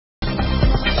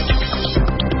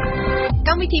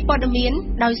កម្មវិធីព័ត៌មាន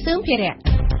ដោយសឿមភិរៈ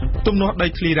ទំនាស់ដី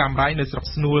ធ្លីរ៉ាំរ៉ៃនៅស្រុក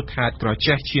ស្នួលខេត្តក្រ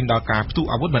ចេះឈានដល់ការផ្ទុះ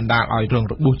អាវុធបណ្ដាលឲ្យរង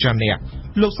របួសច្រើនអ្នក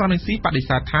លោកសំរងស៊ីបដិ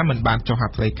សេធថាមិនបានចុះហ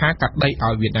ត្ថលេខាកាត់ដី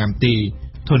ឲ្យវៀតណាមទេ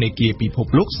ធនធានគីពិភព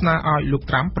លោកស្នើឲ្យលោក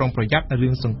ត្រាំប្រុងប្រយ័ត្នរឿ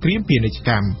ងសង្គ្រាមពាណិជ្ជក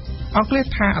ម្មអង់គ្លេស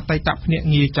ថាអតីតភ្នាក់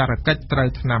ងារចារកិច្ចត្រូវ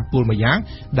ថ្នាំពុលមួយយ៉ាង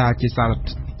ដែលជាសារ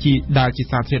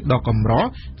ធាតុដ៏កម្រ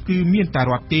គឺមានតែ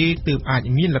រដ្ឋទេទើបអាច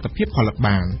មានលទ្ធភាពផលិត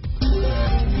បាន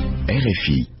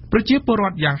RFI ប្រជាពលរ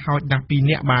ដ្ឋយ៉ាងហោចណាស់2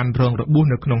នាក់បានរងរបួស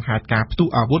នៅក្នុងហេតុការណ៍ផ្ទុះ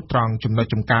អាវុធត្រង់ចំណុច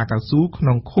ចំការកៅស៊ូក្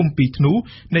នុងឃុំពីធ្នូ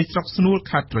នៃស្រុកស្នួល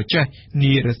ខេត្តក្រចេះ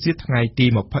នារសៀលថ្ងៃទី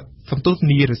8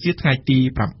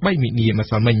មីនាម្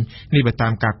សិលមិញនេះបើតា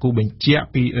មការគូបញ្ជាក់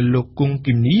ពីលោកគង់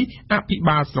គឹមនីអភិ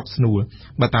បាលស្រុកស្នួល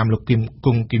បើតាមលោកគ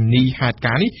ង់គឹមនីហេតុ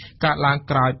ការណ៍នេះកើតឡើង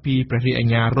ក្រោយពីព្រះរាជអា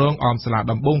ជ្ញារងអមសាលា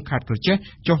ដំបងខេត្តក្រចេះ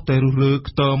ចុះទៅរុះរើ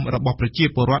ខ្ទមរបស់ប្រជា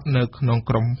ពលរដ្ឋនៅក្នុង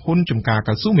ក្រុមហ៊ុនចំការ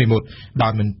កៅស៊ូមេមត់ដោ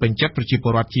យមិនពេញចិត្តប្រជាព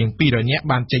លរដ្ឋជាង200នាក់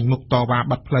បានចេញមុខតវ៉ា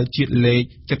បាត់ផ្លូវជាតិលេខ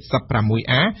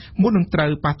 76A មុននឹងត្រូ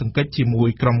វប៉ះទង្គិចជាមួយ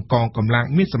ក្រុមកងកម្លាំង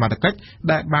មានសមត្ថកិច្ច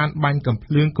ដែលបានបាញ់កាំ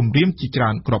ភ្លើងគំរាមជាច្រើ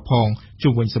នគ្រាប់ផង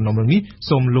ជុំវិញសំណុំរឿងនេះ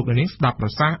សូមលោកនាងស្ដាប់ប្រ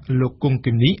សាសន៍លោកគង់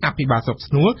គឹមនីអភិបាលស្រុក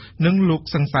ស្នួលនិងលោក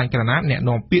សង្សាញ់ក្រណាតអ្នក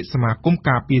នាំពាក្យសមាគម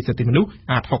ការពារសិទ្ធិមនុស្ស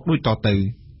អាត6ដូចតទៅ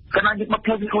គណៈយុវជ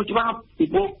នខុសច្បាប់ពី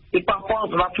ពួកពីប៉ះពាល់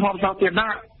សម្រាប់ឈ្មោះសាធារណៈ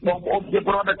បងប្អូនជាព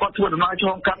លរដ្ឋដែលគាត់ធ្វើដំណើរឆ្ល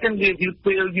ងកាត់ទាំងវាយឺត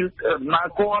ពេលយឺតដំណើរ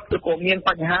គាត់ឬក៏មានប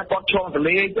ញ្ហាគាត់ឆ្លងទន្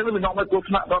លេអញ្ចឹងវានាំឲ្យគ្រោះ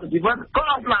ថ្នាក់ដល់ជីវិតគាត់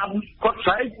អត់ស្លាប់គាត់ស្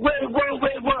រែកវេ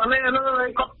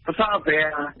គាត់ប្រសើរប្រែ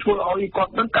ធ្វើឲ្យគា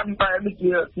ត់នឹងកាន់តែដូច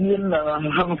ជាមាន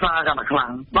ហិង្សាកាន់តែខ្លាំ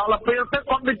ងដល់ពេលទៅ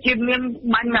គាត់ដូចជាមាន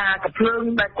បាញ់ណាកំភ្លើង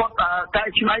ដែលគាត់កែ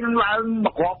ច្នៃឡើងម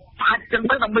កគ្រាប់ហាច់ចឹង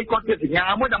ទៅដើម្បីគាត់ជាសញ្ញា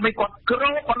មួយដើម្បីគាត់ក្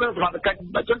រោបមកលើសមត្ថកិច្ចអ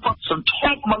ញ្ចឹងគាត់សន្ទ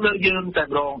ប់មកលើយើងតែ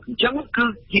ម្ដងអញ្ចឹងគឺ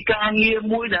ជាការងារ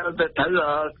មួយដែលត្រូវ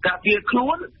ការពារខ្លួ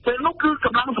នពេលនោះគឺក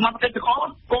ម្លាំងសមត្ថកិច្ចទាំងអ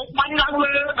ស់ក៏បាញ់ឡើង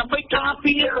លើដើម្បីការ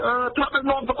ពារធ្វើដឹក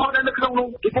នាំទាំងអស់នៅក្នុងនោះ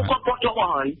ពីពួកគាត់ជាប់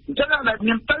ហើយអញ្ចឹងដែល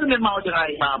មានទៅមានមកចឹងហើ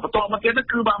យបាទបន្តមកទៀត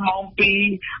គឺបានម៉ោង2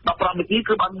 15នាទី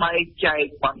គឺបានបែកចែក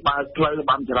បានបើកផ្លូវ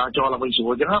បានចរាចរណ៍ឡើងវិញស្រួ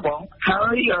លចឹងណាបងហើ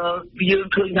យយើង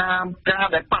ឃើញថាការ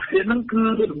ដែលប៉ះគ្នាហ្នឹងគឺ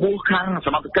របួសខាងស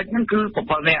មត្ថកិច្ចហ្នឹងគឺ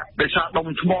7នាក់ដោយសារដុំ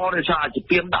ថ្មដោយសារជា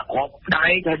ទៀមដាក់គ្រាប់ដៃ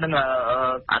ហើយនឹង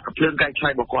អាកភ្លើងកែច្នៃ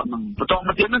របស់គាត់ហ្នឹងបន្តម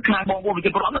កទៀតហ្នឹងខាងបងប្អូនប្រ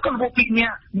ជាពលរដ្ឋហ្នឹងក៏របួស2នា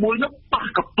ក់មួយនោះប៉ះ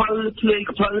កពើធ្លាយ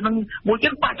កពើហ្នឹងមួយទៀ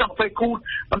តប៉ះចង់ពេកគូត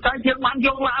ប៉ុន្តែយើងបានយ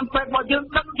កឡានពេទ្យរបស់យើង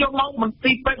ដឹកយកមកមន្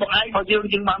ទីរពេទ្យបងឯងរបស់យើ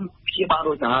ងបានព្យាបាល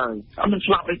រួចទៅហើយអត់មាន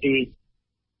ស្លាប់អីទេ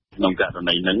ក្នុងករ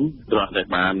ណីហ្នឹងគ្រាន់តែ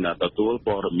បានទទួល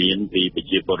ព័ត៌មានពីប្រ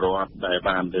ជាពលរដ្ឋដែល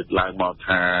បានលើកឡើងមក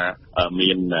ថា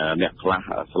មានអ្នកខ្លះ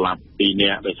ស្លាប់2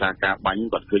នាក់ដោយសារការបាញ់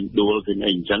គាត់ឃើញដួលឃើញ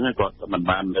អីអញ្ចឹងគាត់មិន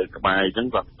បានលើក្បែរអញ្ចឹង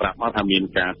គាត់ប្រាប់មកថាមាន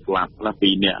ការស្លាប់ខ្លះ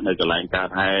2នាក់នៅកន្លែងកើត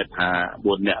ហេតុថា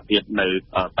4នាក់ទៀតនៅ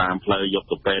តាមផ្លូវយក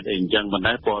ទៅពេទ្យអីអញ្ចឹងមិន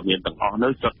ដែរព័ត៌មានទាំងអស់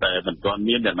នោះសុទ្ធតែមិនទាន់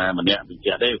មានអ្នកណាម្នាក់បញ្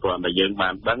ជាក់ទេគ្រាន់តែយើងបា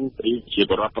នដឹងពីជា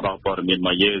ពលរដ្ឋផ្ដល់ព័ត៌មានម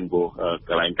កយើងព្រោះក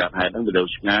ន្លែងកើតហេតុហ្នឹងវានៅ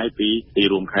ឆ្ងាយពីទី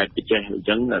រួមខេត្តចេះអញ្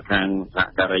ចឹងខាងសហ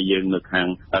ការីយើងនៅខាង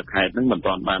ខេត្តហ្នឹងមិន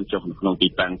ទាន់បានចុះក្នុងទី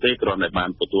តាំងទេគ្រាន់តែបាន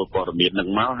ទទួលព័ត៌មានហ្នឹង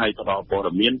មកហើយផ្ដល់ព័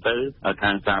ត៌មានទៅ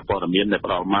ខាងសារព័ត៌មានដែល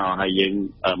ផ្ដល់មកហើយយើង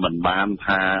មិនបាន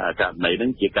ថាករណីហ្នឹ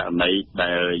ងជាករណី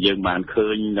ដែលយើងបានឃើ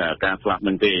ញការស្លាប់ហ្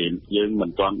នឹងទេយើងមិ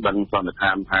នទាន់ដឹងសន្និដ្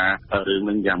ឋានថារឿងហ្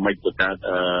នឹងយ៉ាងម៉េចទៅកើត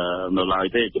នៅឡើយ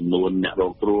ទេចំនួនអ្នករ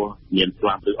ងគ្រោះមានស្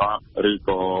លាប់ឬអត់ឬ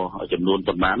ក៏ចំនួន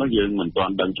ប៉ុន្មាននោះយើងមិនទា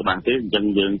ន់ដឹងច្បាស់ទេអញ្ចឹង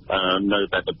យើងនៅ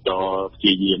តែបន្តព្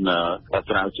យាយាម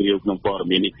ស្រាវជ្រាវក្នុងព័ត៌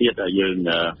មាននេះទៀតយើង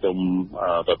សូម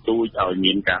ទទូចឲ្យ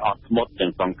មានការអត់ធ្មត់ទាំ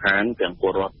ងសងខាងទាំងព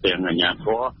លរដ្ឋទាំងអាជ្ញាធ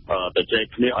រទៅចែក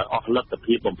គ្នាឲ្យអស់លទ្ធ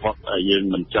ភាពបំផុតយើង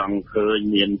មិនចង់ឃើញ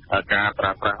មានការប្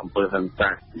រើប្រាស់អំពើហិង្សា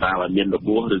ដែលមានរ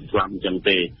បួសឬស្លាប់អញ្ចឹង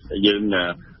ទេយើង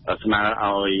ស្នើ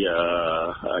ឲ្យ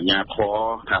អាជ្ញាធរ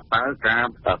ថាតើការ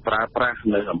ប្រើប្រាស់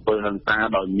នៅអំពើហិង្សា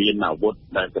ដោយមានអាវុធ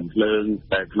ដែលកំភ្លើង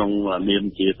តែក្នុងនាម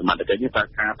ជាសមត្ថកិច្ចនេះតើ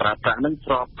ការប្រើប្រាស់នឹង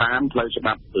ស្របតាមផ្លូវច្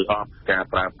បាប់ឬអត់ការ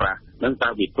ប្រើប្រាស់នឹងតើ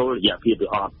វាគោលរយៈភាពឬ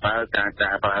អត់តើការ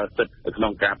ប្រើសិទ្ធិក្នុ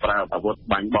ងការប្រើអាវុធ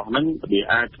បាញ់បោះហ្នឹងវា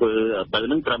អាចធ្វើទៅ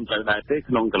នឹងត្រឹមត្រូវដែរទេ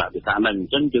ក្នុងកលៈទេសៈហ្នឹងអ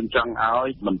ញ្ចឹងយើងចង់ឲ្យ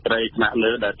មន្ត្រីថ្នាក់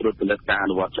លើដែលត្រួតពិនិត្យការអ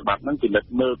នុវត្តច្បាប់ហ្នឹងពិនិត្យ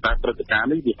មើលតើព្រឹត្តិការណ៍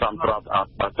នេះវាសមស្របអ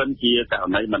ត់បើមិនជាករ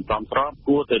ណីមិនសមស្រប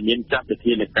គួរតែមានចាត់វិ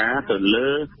ធានការទៅលើ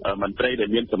មន្ត្រីដែល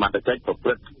មានសមត្ថកិច្ចប្រព្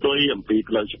រឹត្តផ្ទុយអំពី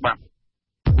ផ្លូវច្បាប់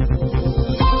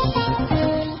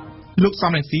លោក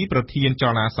សំរងស៊ីប្រធានច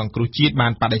លនាសង្គ្រោះជាតិបា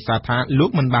នបដិសេធថាលោក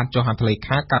មិនបានចុះហត្ថលេ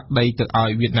ខាកាត់ដីទៅឲ្យ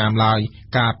វៀតណាមឡើយ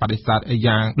ការបដិសេធ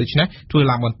យ៉ាងដូចនេះធ្វើ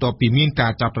ឡើងបន្ទាប់ពីមានកា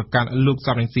រចាប់ប្រកាន់លោក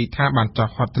សំរងស៊ីថាបានចុះ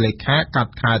ហត្ថលេខាកា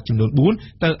ត់ខេត្តចំនួន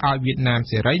4ទៅឲ្យវៀតណាម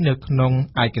សេរីនៅក្នុង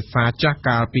ឯកសារចាស់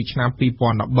កាលពីឆ្នាំ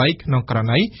2013ក្នុងករ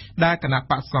ណីដែលគណៈ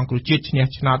បក្សសង្គ្រោះជាតិឈ្នះ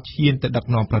ឆ្នោតឈានទៅដឹក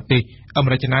នាំប្រទេសអម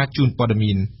រជនាជូនព័ត៌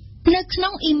មាន នៅក្នុ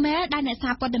ងអ៊ីមែលដែលអ្នកសា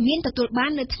រព័ត៌មានទទួលបា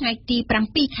ននៅថ្ងៃទី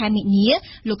7 ខែមិនិនា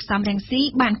លោកសំរងស៊ី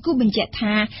បានគូបញ្ជាក់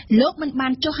ថាលោកមិនបា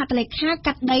នចុះហត្ថលេខា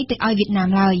កាត់ដីទៅឲ្យវៀតណាម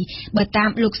ឡើយបើតាម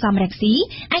លោកសំរងស៊ី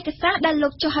ឯកសារដែលលោ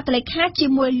កចុះហត្ថលេខាជា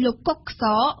មួយលោកកុកខ្ស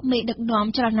មេដឹកនាំ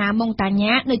ចលនាម៉ុងតា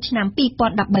ញ៉ានៅឆ្នាំ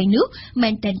2013នោះមែ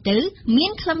នទែនទៅមា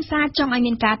នខ្លឹមសារចង់ឲ្យ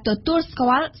មានការទទួលស្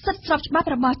គាល់សិទ្ធិស្របច្បាប់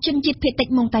របស់ជនជាតិភាគតិច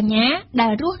ម៉ុងតាញ៉ាដែ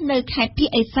លរស់នៅខេត្តភាគ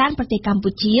ឦសានប្រទេសកម្ពុ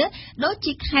ជាដូច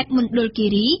ជាខេត្តមណ្ឌលគិ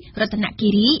រីរតន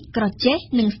គិរីក្រចេះ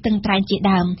និងស្ទឹងត្រែងជា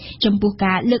ដើមចំពោះ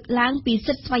ការលើកឡើងពី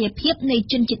សិទ្ធិស្វ័យភាពនៃ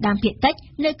ជនជាតិដើមភាគតិច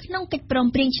នៅក្នុងកិច្ចព្រម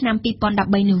ព្រៀងឆ្នាំ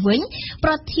2013នោះវិញ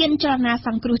ប្រធានចលនាស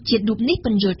ង្គ្រោះជាតិរូបនេះប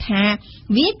ញ្យល់ថា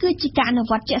វាគឺជាការអនុ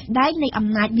វត្តជាក់ស្ដែងនៃអំ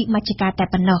ណាចវិមជ្ឈការតែ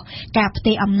ប៉ុណ្ណោះការផ្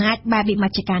ទេរអំណាចបែបវិម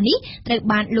ជ្ឈការនេះត្រូវ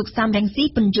បានលោកសំរងស៊ី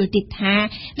បញ្យល់ទៀតថា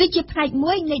វាជាផ្នែក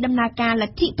មួយនៃដំណើរការល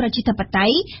ទ្ធិប្រជាធិបតេ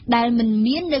យ្យដែលមិន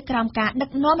មាននៅក្រោមការដឹក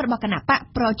នាំរបស់គណបក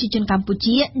ប្រជាជនកម្ពុ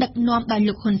ជាដឹកនាំដោយ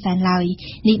លោកហ៊ុនសែនឡើយ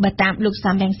នេះបើតាមលោក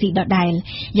សំរងស៊ីដដែល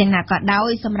យ៉ាងណាក៏ដោយ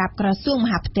សម្រាប់ក្រសួងម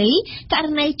ហាផ្ទៃករ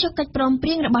ណីចុះកិច្ចព្រមព្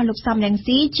រៀងរបស់លោកសំរង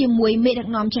ស៊ីជាមួយមេដឹក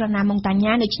នាំចលនាម៉ុងតា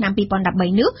ញ៉ានៅឆ្នាំ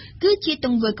2013នោះគឺជាទ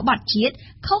ង្វើក្បត់ជាតិ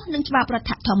ខុសនឹងច្បាប់រដ្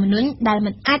ឋធម្មនុញ្ញដែល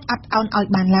មិនអាចអត់ឱនឲ្យ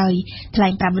បានឡើយថ្លែ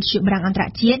ងប្រាប់វិទ្យុបារាំងអន្តរ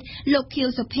ជាតិលោកខៀវ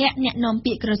សុភ័ក្រអ្នកនាំ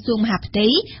ពាក្យក្រសួងមហាផ្ទៃ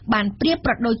បានប្រៀប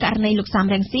ប្រដូចករណីលោកសំ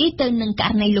រងស៊ីទៅនឹងក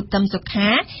រណីលោកកឹមសុខា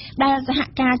ដែលសហ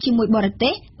ការជាមួយបរ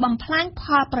ទេសបំផ្លាញផ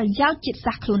លប្រយោជន៍ជាតិ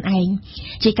សាសន៍ខ្លួនឯង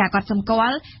ជាការកត់សម្គា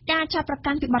ល់ការចាប់ប្រ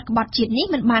កាន់ពីបទក្បត់ជាតិនេះ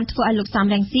មិនបានធ្វើឲ្យលោកសំ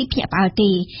រងស៊ីភ្ញាក់ផ្អើលទេ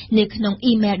នៅក្នុង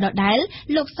អ៊ីមែលដដែល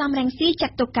លោកសំរងស៊ីចា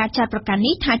ត់ទុកការចាប់ប្រកាន់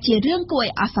នេះថាជារឿងគួរឲ្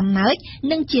យអស់សំណើច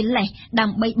និងជាលេសដើ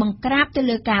ម្បីបង្ក្រាបទៅ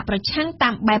លើការប្រឆាំងតា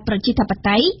មបែបប្រជាធិប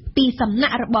តេយ្យពីសំណា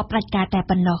ក់របបផ្ដាច់ការតែ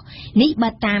ប៉ុណ្ណោះនេះបើ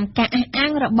តាមការអះអា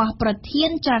ងរបស់ប្រធាន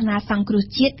ចលនាសង្គ្រោះ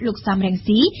ជាតិលោកសំរង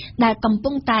ស៊ីដែលកំ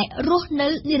ពុងតែរស់នៅ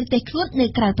និរទេសខ្លួននៅ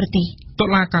ក្រៅប្រទេសតុ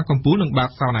លាការកំពូលនឹងបើ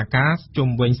កសវនកម្មជុំ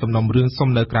វិញសំណុំរឿងសុំ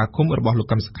នៅក្រៅឃុំរបស់លោក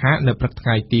កឹមសុខានៅព្រឹកថ្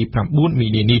ងៃទី9មី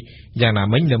នានេះយ៉ាងណា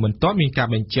មិញនៅមិនទាន់មានការ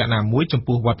បញ្ជាក់ណាមួយចំ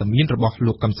ពោះវត្តមានរបស់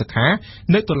លោកកឹមសុខា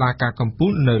នៅតុលាការកំពូ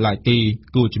លនៅឡើយទេ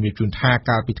គូជំរាបជូនថា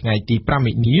កាលពីថ្ងៃទី5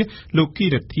មីនាលោកគី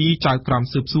រទ្ធីចៅក្រម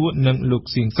ស៊ើបសួរនិងលោក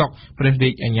សៀងសុកព្រះរា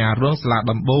ជអាជ្ញារងសាលា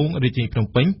ដំបងរាជធានីភ្នំ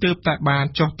ពេញទើបតែបាន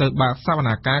ចុះទៅបើកសវន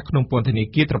កម្មក្នុងពន្ធនា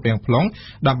គារត្រពាំង plong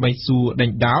ដើម្បីសួរដេញ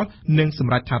ដោលនិងស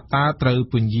ម្រេចថាតើត្រូវ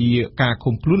ពន្យាការ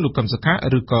ឃុំខ្លួនលោកកឹមសុខា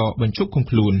ឬក៏បញ្ឈប់ឃុំ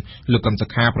ខ្លួនលោកកឹមសុ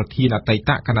ខាប្រធានអតី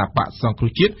តគណៈបកសង្គ្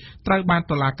រោះជាតិត្រូវបាន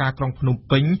តុលាការក្រុងភ្នំ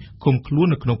ពេញឃុំខ្លួន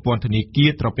នៅក្នុងពន្ធនាគា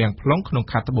រត្រពាំង plong ក្នុង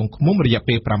ខេត្តត្បូងឃ្មុំរយៈ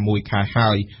ពេល6ខែហើ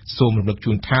យសូមរំលឹក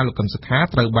ជូនថាលោកកឹមសុខា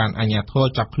ត្រូវបានអាជ្ញាធរ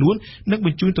ចាប់ខ្លួននិងប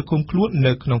ញ្ជូនទៅឃុំខ្លួន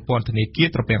នៅក្នុងពន្ធនាគារ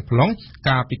ត្រពាំង plong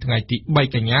កាលពីថ្ងៃទី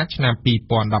3កញ្ញាឆ្នាំ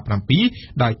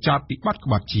2017ដោយចោទពីបទ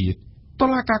ក្បត់ជាតិតុ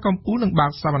លាការកំពូលនឹងបើ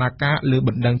កសវនកម្មលើប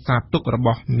ណ្ដឹងសារទុករប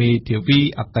ស់មេធាវី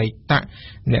អតីត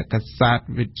អ្នកកាសែត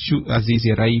វិទ្យុអាស៊ី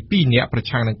សេរី2នាក់ប្រ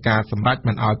ឆាំងនឹងការសម្រេច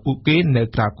មិនឲ្យពួកគេនៅ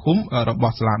ក្រៅឃុំរប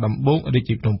ស់សាលាដំបងរាជ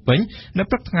ធានីភ្នំពេញនៅ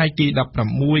ព្រឹកថ្ងៃទី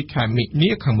16ខែមិនិនា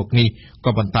ខាងមុខនេះ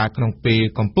ក៏ប៉ុន្តែក្នុងពេល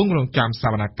កំពុងរងចាំស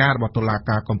វនកម្មរបស់តុលា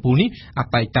ការកំពូលនេះអ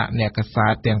តីតអ្នកកាសែ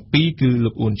តទាំងពីរគឺលោ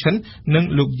កអ៊ុនឈិននិង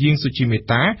លោកយាងសុជីមេ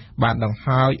តាបានដង្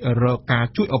ហោយរកការ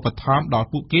ជួយឧបត្ថម្ភដល់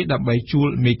ពួកគេដើម្បីជួល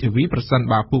មេធាវីប្រសិន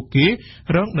បើពួកគេ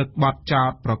រងនឹងបទចោទ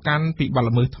ប្រកាន់ពីបទ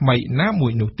ល្មើសថ្មីណាមួ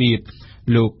យនោះទៀត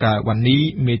លោកវ៉ានី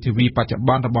មេធាវីបច្ចុប្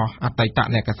បន្នរបស់អតីត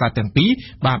អ្នកកាសែតទាំងពីរ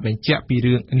បានបញ្ជាក់ពី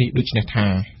រឿងនេះដូចនេះថា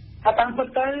តាមពិត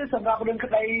ទៅសម្រាប់រឿងក្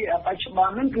តីបច្ចុប្ប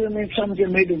ន្នហ្នឹងគឺមានខ្ញុំជា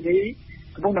មេធាវី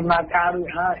កំពុងដំណើរការរួច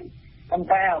ហើយប៉ុន្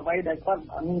តែអ្វីដែលគាត់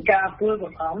មានការធ្វើក៏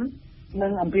តាមនឹ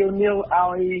ងអំពាវនាវ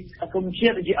ឲ្យសង្គមជា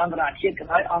តិជាអន្តរជាតិក៏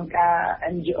ដោយអង្គការ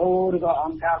NGO ឬក៏អ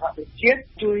ង្គការសហប្រជាជាតិ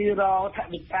ជួយរកថ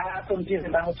វិកាទុនធាន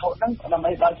តាមវត្ថុហ្នឹងដើម្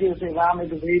បីដល់ជាសេវាមេ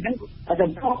ធាវីហ្នឹង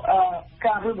ចំពោះ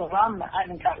ការធ្វើបរំអាច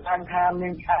នឹងកាត់ឡើងថាមា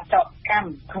នការចោទកម្ម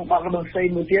ក្នុងបទល្មើសផ្សេង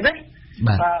មួយទៀតណា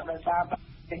បាទដោយសារ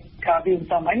ការពី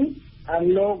សំអញ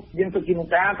លោកយើងសុជីម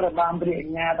តាត្រូវបានព្រះអ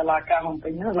ញ្ញាតុលាការក្នុងពេ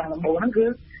ញហ្នឹងឡើងដំបូងហ្នឹងគឺ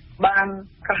បាន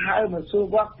ក៏ហៅមកសួរ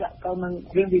វត្តទៅនឹង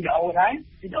រឿងវីដេអូដែរ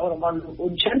វីដេអូរបស់លោកអ៊ុ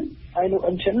នឈិនហើយលោក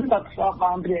អ៊ុនឈិនក៏ធ្លាប់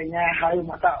បានព្រះអញ្ញាហៅ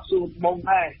មកតាសួរបង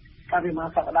ដែរកាលពីមួយ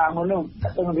សប្តាហ៍មុននោះ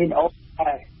ទៅនឹងវីដេអូ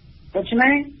ដែរដូច្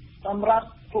នេះសម្រាប់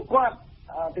ពួកគាត់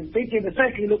ទាំងពីរជាពិសេស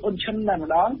គឺលោកអ៊ុនឈិនតែ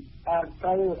ម្ដងត្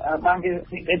រូវបានគេ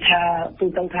និយាយថាទូ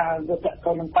ទៅថា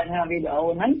ទៅនឹងបញ្ហាវីដេអូ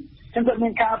ហ្នឹងចឹងគាត់មា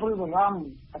នការព្រួយបារម្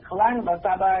ភខ្លាំងដោយ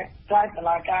សារតែខ្លាចតុ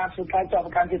លាការធ្វើការចាប់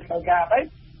ប្រកាន់ជាផ្លូវការទៅ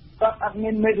គាត់អត់មា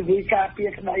នមេធាវីការពារ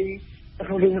ក្តីក្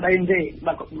នុងរឿងស្ដីទេ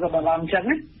បាទគាត់បារម្ភចឹង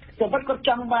ណាតែគាត់ច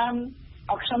ង់បាន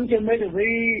ឲ្យខ្ញុំជាមេធាវី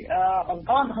បន្ត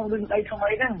ក្នុងរឿងស្ដីថ្មី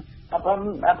ហ្នឹង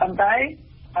ប៉ុន្តែ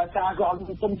ភាសាក៏អត់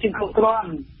មានទុំជាងគ្រប់គ្រាន់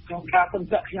ក្នុងការពឹង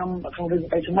ពាក់ខ្ញុំក្នុងរឿង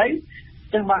ស្ដីថ្មី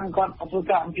ចឹងបានគាត់ធ្វើ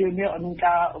ការអំពាវនាវឲ្យមាន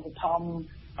ការឧបត្ថម្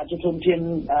ភជាធនធាន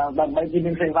ដើម្បីជំ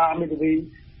រុញសេវាមេធាវី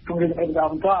ក្នុងរឿងស្ដី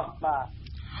បន្តបា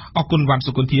ទ អរគុណវ៉ាន់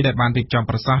សុគន្ធាដែលបានរៀបចំ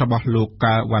ប្រសាសន៍របស់លោក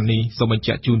កាវ៉ានីសូមបញ្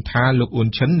ជាក់ជូនថាលោកអ៊ុន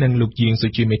ឈិននិងលោកជាងសុ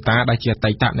ជាមេតាដែលជាអ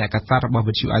តីតអ្នកកាសែតរបស់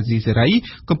វិទ្យុអាស៊ីសេរី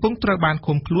កំពុងត្រូវបាន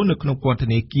ឃុំខ្លួននៅក្នុងពន្ធ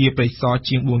នាគារព្រៃសរ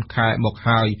ជាង4ខែមក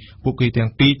ហើយពួកគេទាំង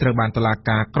ពីរត្រូវបានតុលា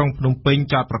ការក្រុងភ្នំពេញ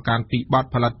ចោទប្រកាន់ពីបទ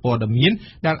ផលិតព័ត៌មាន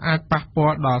ដែលអាចប៉ះពា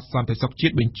ល់ដល់សន្តិសុខជា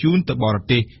តិបញ្ជូនទៅបរ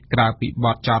ទេសក្រៅពីប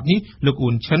ទចោទនេះលោក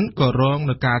អ៊ុនឈិនក៏រង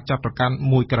នឹងការចាប់ប្រកាន់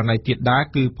មួយករណីទៀតដែរ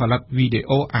គឺផលិតវីដេ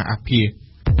អូអាអាភា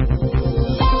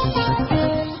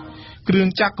គ្រឿង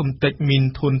ចក្រកំទេចមាន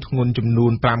ធនធ្ងន់ចំនួ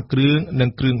ន5គ្រឿងនិង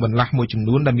គ្រឿងបន្លាស់មួយចំ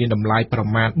នួនដែលមានតម្លៃប្រ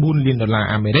មាណ$4 លាន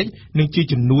អាមេរិកនិងជា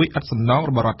ជំនួយឥតសំណង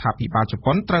របស់រដ្ឋាភិបាលជ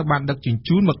ប៉ុនត្រូវបានដឹកជញ្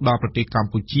ជូនមកដល់ប្រទេសក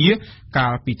ម្ពុជាកា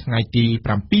លពីថ្ងៃទី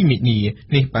7មិនិនា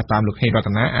នេះបើតាមលោកហេងរត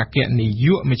នាអគ្គនាយ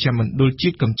កមជ្ឈមណ្ឌលជា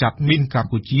តិកម្ចាត់មីនកម្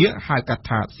ពុជាហៅកាត់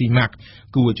ថាស៊ីម៉ាក់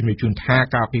គួរជំរាបជូនថា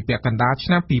កាលពីពាក់កណ្ដាលឆ្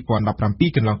នាំ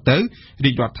2017កន្លងទៅ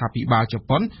រាជរដ្ឋាភិបាលជ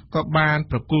ប៉ុនក៏បាន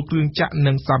ប្រគល់គ្រឿងចក្រ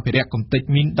និងសម្ភារៈកំទេច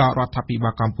មីនដល់រដ្ឋាភិបា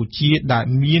លកម្ពុជាដែល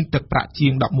មានទឹកប្រាក់ជា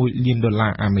ង$11 លា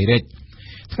នអាមេរិក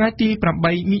ថ្ងៃទី8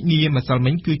មិនិនាម្សិល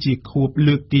មិញគឺជាខួប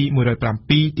លើកទី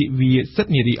107ទិវាសិទ្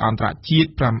ធិនារីអន្តរជាតិ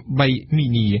8មិនិ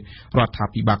នារដ្ឋា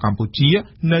ភិបាលកម្ពុជា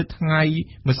នៅថ្ងៃ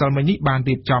ម្សិលមិញនេះបាន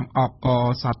រៀបចំអបអរ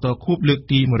សាទរខួបលើក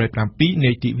ទី107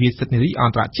នៃទិវាសិទ្ធិនារីអ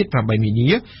ន្តរជាតិ8មិនិនា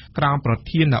ក្រោមប្រ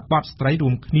ធានបទស្ត្រីរួ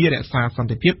មគ្នារក្សាសន្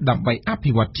តិភាពដើម្បីអ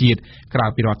ភិវឌ្ឍជាតិក្រៅ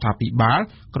ពីរដ្ឋាភិបាល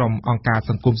ក្រុមអង្គការ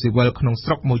សង្គមស៊ីវិលក្នុងស្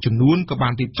រុកមួយចំនួនក៏បា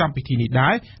នរៀបចំពិធីនេះដែ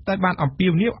រតែបានអំពា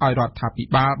វនាវឲ្យរដ្ឋាភិ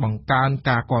បាលបង្កើន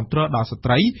ការគាំទ្រដល់ស្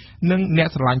ត្រីនិងអ្នក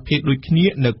ស្រឡាញ់ភេទដូចគ្នា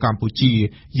នៅកម្ពុជា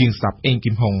យើងស្ដាប់អេង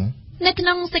គឹមហុងនៅក្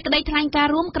នុងសេចក្តីថ្លែងការ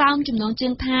ណ៍រួមក្រោមចំណងជើ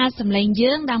ងថាសម្លេង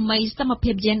យើងដើម្បីសម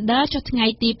ភាព Gender ចុះថ្ងៃ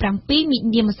ទី7មិនិ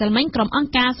នាម្សិលមិញក្រុមអង្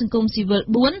គការសង្គមស៊ីវិល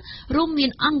4រួមមា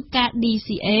នអង្គការ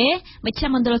DCA មជ្ឈ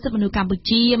មណ្ឌលសិទ្ធិមនុស្សកម្ពុ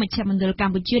ជាមជ្ឈមណ្ឌលក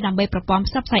ម្ពុជាដើម្បីប្រព័ន្ធ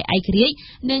ផ្សព្វផ្សាយឯករាជ្យ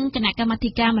និងគណៈកម្មាធិ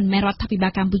ការមិនមែនរដ្ឋាភិបា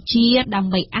លកម្ពុជាដើ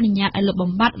ម្បីអនុញ្ញាតឲ្យលុប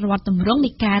បំបាត់រដ្ឋទម្រង់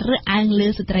នៃការរើសអើងលើ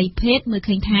ស្ត្រីភេទមើល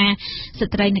ឃើញថាស្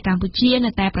ត្រីនៅកម្ពុជា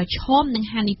នៅតែប្រឈមនឹង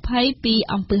ហានិភ័យពី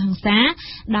អំពើហិង្សា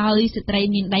ដោយស្ត្រី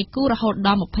មានដៃគូរហូតដ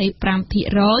ល់25%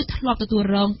ធ្លាប់ទទួល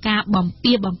រងការបំ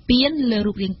ពានលើ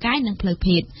រូបរាងកាយនិងផ្លូវ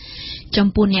ភេទចំ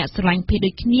ពោះអ្នកស្រឡាញ់ភេទ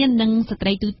ដូចគ្នានិងស្ត្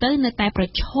រីទូទៅនៅតែប្រ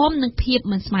ឈមនឹងភាព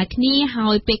មិនស្មើគ្នាហើ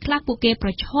យពេលខ្លះពួកគេប្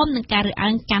រឈមនឹងការរើសអើ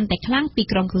ងកាន់តែខ្លាំងពី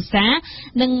ក្រុមគ្រួសារ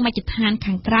និងមជ្ឈដ្ឋាន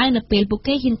ខាងក្រៅនៅពេលពួក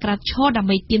គេហ៊ានក្រោកឈរដើម្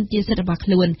បីទាមទារសិទ្ធិរបស់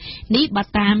ខ្លួននេះបើ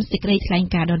តាមសេចក្តីថ្លែង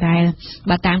ការណ៍ដដែល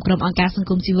បើតាមក្រុមអង្គការសង្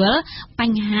គមស៊ីវិលប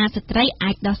ញ្ហាស្ត្រី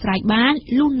អាចដោះស្រាយបាន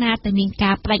លុះណាតែមាន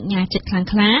ការបដិញ្ញាចិត្តខ្លាំង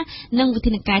ក្លានិងវិ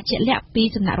ធានការជាក់លាក់ពី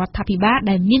សំណាក់រដ្ឋាភិបាល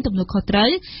ដែលមានទំនួលខុសត្រូវ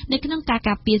នៅក្នុងការ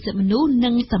ការពារសិទ្ធិមនុស្សនិ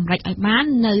ងសម្រេចឲ្យបាន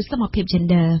នៅសមភាព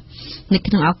Gender នៅ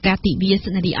ក្នុងឱកាសទិវាសិ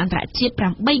ទ្ធិនារីអន្តរជាតិ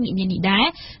8មិនិនានេះដែរ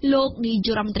លោកនាយក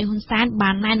រដ្ឋមន្ត្រីហ៊ុនសែន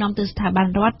បានណែនាំទៅស្ថាប័ន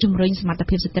រដ្ឋជំរុញសមត្ថ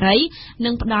ភាពស្ត្រីនិ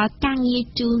ងផ្ដល់ការងារ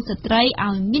ជូនស្ត្រី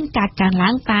ឲ្យមានការកើនឡើ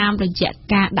ងតាមរយៈ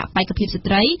ការដាក់បេក្ខភាពស្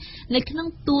ត្រីនៅក្នុង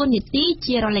តួនាទី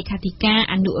ជារដ្ឋលេខាធិការ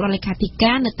អនុរដ្ឋលេខាធិ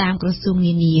ការនៅតាមក្រសួង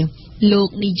នានាលោក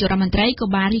នាយករដ្ឋមន្ត្រីក៏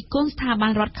បានរិះគន់ស្ថាប័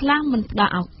នរដ្ឋខ្លះមិនផ្ដ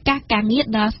ល់ឱកាសការងារ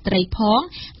ដល់ស្ត្រីផង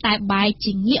តែបែរ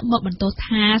ជាងាកមកបន្ទោស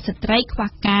ថាស្ត្រីខ្វះ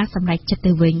ការសម្រេចចិត្ត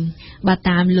ទៅវិញបើ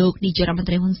តាមលោកនាយករដ្ឋមន្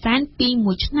ត្រីហ៊ុនសែនពី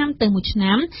មួយឆ្នាំទៅមួយឆ្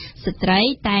នាំស្ត្រី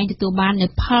តែងទទួលបាននូ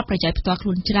វផលប្រយោជន៍ផ្ទាល់ខ្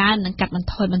លួនច្រើននិងកាត់បន្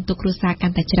ថយបន្ទុកគ្រួសារកា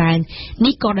ន់តែច្រើន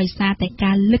នេះក៏ដោយសារតែ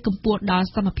ការលើកកម្ពស់ដល់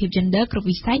សមភាព Gender គ្រប់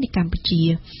វិស័យនៅកម្ពុជា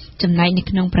ចំណែកនៅ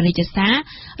ក្នុងព្រះរាជសារ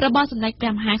របស់សម្ដេចព្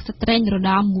រះមហាក្សត្រីនរោត្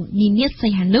តម មុនិនាថ សី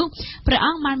ហនុព្រះអ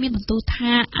ង្គបានមានបន្ទូល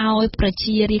ថាឲ្យប្រ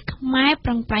ជារាស្ត្រខ្មែរប្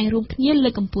រឹងប្រែងរួមគ្នាលើ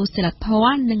កកម្ពស់សីលធ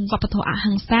ម៌និងវប្បធម៌អ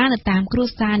ហិង្សានៅតាមគ្រួ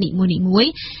សារនីមួយ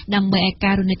ៗដើម្បីឲ្យ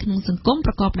ការរស់នៅក្នុងសង្គម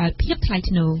ប្រកបដោយភាពថ្លៃ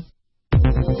ថ្នូរ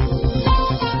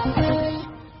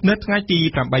នៅថ្ងៃទី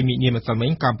8មិនិនាម្សិលមិ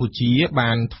ញកម្ពុជា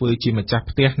បានធ្វើជាម្ចាស់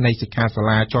ផ្ទះនៃសិក្ខាសា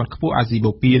លាជាន់ខ្ពស់អាស៊ី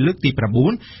បូព៌ាលើកទី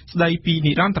9ស្ដីពី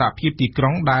និរន្តរភាពទីក្រុ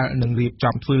ងដែលនឹងរៀប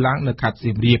ចំធ្វើឡើងនៅខេត្ត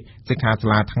សៀមរាបសិក្ខាសា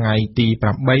លាថ្ងៃទី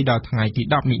8ដល់ថ្ងៃទី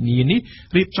10មិនិនានេះ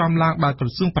រៀបចំឡើងដោយក្រ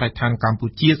សួងបរិស្ថានកម្ពុ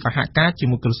ជាសហការជា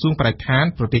មួយក្រសួងបរិស្ថាន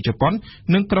ប្រទេសជប៉ុន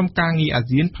និងក្រុមការងារអា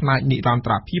ស៊ានផ្នែកនិរន្ត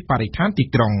រភាពបរិស្ថានទី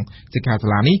ក្រុងសិក្ខាសា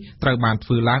លានេះត្រូវបានធ្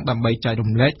វើឡើងដើម្បីចែក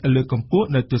រំលែកលើកកម្ពស់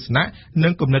នៅទស្សនៈនិ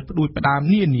ងគំនិតផ្ដួចផ្ដើម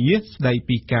នានាស្ដី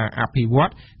ពីការអភិវឌ្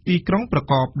ឍទីក្រុងប្រ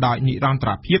កបដោយនិរន្ត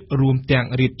រភាពរួមទាំង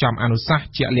រៀបចំអនុសាសន៍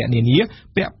ជាក់លាក់នានា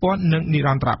ពាក់ព័ន្ធនឹងនិរ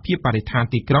ន្តរភាពបរិស្ថាន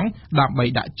ទីក្រុងដើម្បី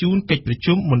ដាក់ជូនកិច្ចប្រ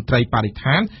ជុំមន្ត្រីបរិស្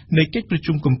ថាននៃកិច្ចប្រ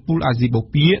ជុំកំពូលអាស៊ីបូ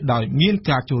ព៌ាដោយមាន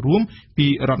ការចូលរួមពី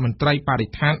រដ្ឋមន្ត្រីបរិ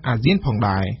ស្ថានអាស៊ានផង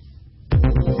ដែរ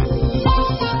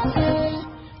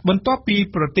បន្ទាប់ពី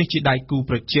ប្រទេសជាដៃគូ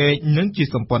ប្រជែងនិងជា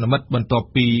សម្ព័ន្ធមិត្តបន្ទាប់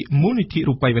ពីមូលនិធិ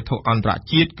រូបិយវត្ថុអន្តរ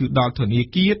ជាតិគឺដល់ធនា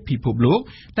គារពិភពលោក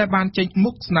ដែលបានចេញ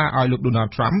មុខស្នើឲ្យលោក Donald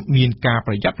Trump មានការ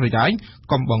ប្រយ័ត្នប្រយែង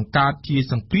កុំបង្កើតជា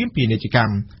សង្គ្រាមពាណិជ្ជក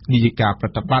ម្មនាយិកាប្រ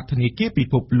តិបត្តិធនាគារពិ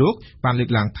ភពលោកបានលើក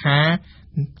ឡើងថា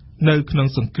នៅក្នុង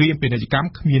សង្គ្រាមពាណិជ្ជកម្ម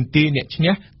គ្មានទេអ្នកឈ្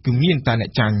នះគឺមានតែអ្ន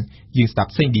កចាញ់យើងស្ដា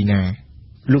ប់សេងឌីណា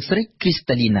លោកស្រី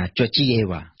Kristalina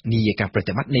Georgieva នាយិកាប្រ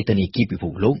តិបត្តិនៃធនាគារពិភ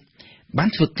ពលោកបាន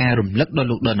ធ្វើការរំលឹកដល់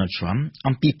លោក Donald Trump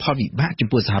អំពីផលវិបាកចំ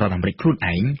ពោះសហរដ្ឋអាមេរិកខ្លួន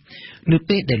ឯងនៅ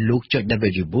ពេលដែលលោក George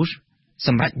W. Bush ស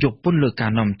ម្រាប់យកពន្ធលើកា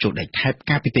រនាំចូលដែកថែប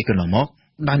កាលពីពេលកន្លងមក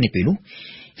ដោយនៅពេលនោះ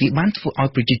វាបានធ្វើឲ្យ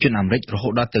ប្រជាជនអាមេរិករហូ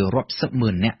តដល់ទៅរាប់សិបម៉ឺ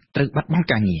ននាក់ត្រូវបាត់បង់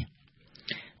ការងារ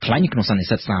ថ្លែងនៅក្នុងសន្និ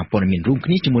សីទសារព័ត៌មានរួមគ្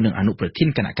នាជាមួយនឹងអនុប្រធាន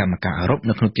គណៈកម្មការអឺរ៉ុប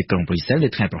នៅក្នុងទីក្រុងប្រ៊ុយសែលនៅ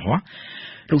ថ្ងៃប្រហ័ស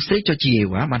លោកស្រី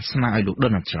Georgieva បានស្នើឲ្យលោក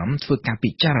Donald Trump ធ្វើការពិ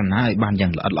ចារណាឲ្យបានយ៉ា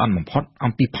ងល្អិតល្អន់បំផុត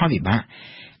អំពីផលវិបាក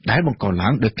ដែលបង្កឡើ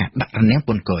ងដោយការដាក់រនាំងព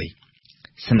ន្ធគយ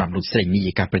សម្រាប់លោកស្រីនា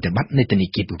យិកាប្រតិបត្តិនៃធនា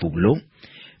គារពិភពលោក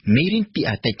មេរៀនពី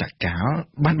អតីតកាល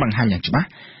បានបង្ហាញយ៉ាងច្បាស់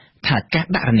ថាការ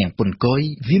ដាក់រនាំងពន្ធគយ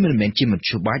វាមិនមែនជាមធ្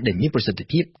យោបាយដែលមានប្រសិទ្ធ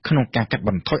ភាពក្នុងការកាត់ប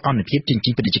ន្ថយអនុភាពចិញ្ចែ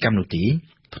ងពាណិជ្ជកម្មនោះទេ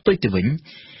ផ្ទុយទៅវិញ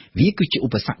វាគឺជាឧ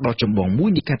បសគ្គដ៏ចម្បងមួយ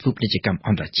នៃការធ្វើពាណិជ្ជកម្មអ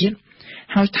ន្តរជាតិ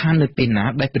ហើយថានៅពេលណា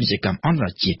ដែលពាណិជ្ជកម្មអន្តរ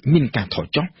ជាតិមានការថយ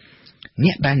ចុះអ្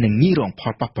នកដែលនឹងងាយរងផ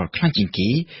លប៉ះពាល់ខ្លាំងជាងគេ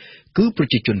គឺប្រ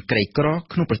ជាជនក្រីក្រ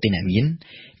ក្នុងប្រទេសអ្នកមាន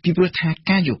ពីព្រោះថា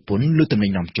ការយកពន្ធលើទំនិ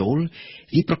ញនាំចូល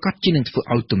វាប្រកាសជានឹងធ្វើ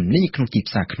ឲ្យទំនិញក្នុងទី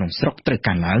ផ្សារក្នុងស្រុកត្រូវ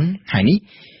កើនឡើងហើយនេះ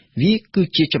វាគឺ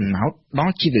ជាចំណោទដ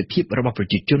ល់ជីវភាពរបស់ប្រ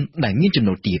ជាជនដែលមានចំ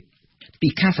ណូលទាបពី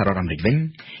ខាងសហរដ្ឋអាមេរិកវិញ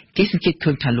គេសង្កេត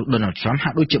ឃើញថាលោក Donald Trump ហា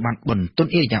ក់ដូចជាបានបន្ទ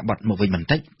ន់អេរយាប័តមកវិញបន្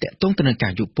តិចទាក់ទងទៅនឹងកា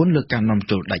រយកពន្ធលើការនាំ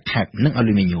ចូលដែកថែបនិងអា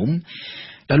លូមីញ៉ុម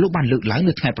ដែលលោកបានលើកឡើង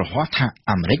នៅថ្ងៃប្រហ័សថា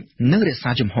អាមេរិកនឹងរក្សា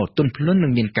ជំហរទន់ភ្លន់និ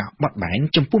ងមានការបត់បែន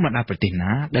ចំពោះបណ្ដាប្រទេស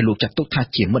ណាដែលលោកចាត់ទុកថា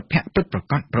ជាមិត្តភក្តិពិតប្រា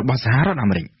កដរបស់សហរដ្ឋអា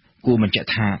មេរិកគួរបញ្ជាក់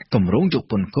ថាគម្រោងយក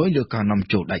ពន្ធគយលើការនាំ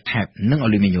ចូលដែកថែបនិងអា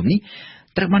លូមីញ៉ុមនេះ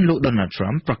ត្រូវបានលោក Donald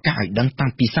Trump ប្រកាសឲ្យដឹងតាំ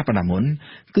ងពីសប្តាហ៍មុន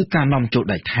គឺការនាំចូល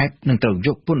ដែកថែបនឹងត្រូវយ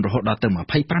កពន្ធរហូតដល់ទៅ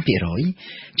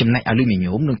 25% ចំណែកអាលូមី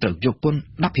ញ៉ុមនឹងត្រូវយកពន្ធ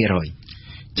 10%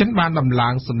ចិនបានដំឡើ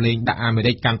ងសម្លេងដាក់អាមេ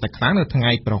រិកកាន់តែខ្លាំងនៅថ្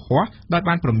ងៃប្រហ័សដោយ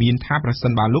បានប្រមានថាប្រសិ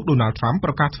នបើលោក Donald Trump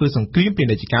ប្រកាសធ្វើសង្គ្រាមពា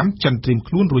ណិជ្ជកម្មចិនត្រៀម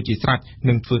ខ្លួនរួចជាស្រេច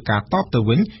នឹងធ្វើការតបទៅ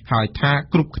វិញហើយថា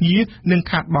គ្រប់គ្នានឹង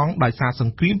ខាតបង់ដោយសារស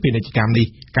ង្គ្រាមពាណិជ្ជកម្មនេះ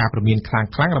ការប្រមានខ្លាំ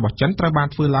ងរបស់ចិនត្រូវបាន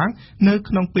ធ្វើឡើងនៅ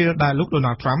ក្នុងពេលដែលលោក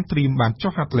Donald Trump ត្រៀមបាន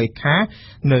ចុះហត្ថលេខា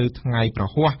នៅថ្ងៃប្រ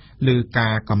ហ័សលើកា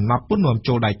រកំណត់ពន្ធនាំ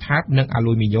ចូលដែកថែបនិងអា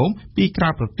លូមីញ៉ុមពីក្រៅ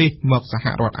ប្រទេសមកសហ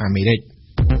រដ្ឋអាមេរិក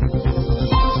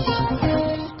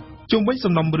ជុំវិញ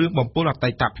សំណុំរឿងបំពុលអតី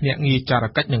តភ្នាក់ងារចារ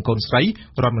កិច្ចនិងកូនស្រីរ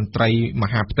ដ្ឋមន្ត្រីម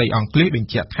ហាផ្ទៃអង់គ្លេសបញ្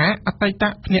ជាក់ថាអតីត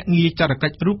ភ្នាក់ងារចារកិ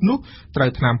ច្ចរូបនោះត្រូវ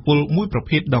ថ្នាំពុលមួយប្រ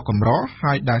ភេទដ៏កម្រ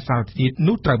ហើយដែលសារធាតុ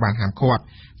នោះត្រូវបានហាមឃាត់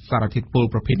សារធាតុពុល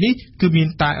ប្រភេទនេះគឺមាន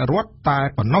តែរដ្ឋតែ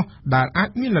ប៉ុណ្ណោះដែលអាច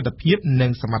មានលទ្ធភាពនិ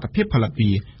ងសមត្ថភាពផលិត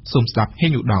វាសូមស្ដាប់ហេ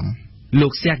ងឧត្តមលោ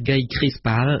ក Sergei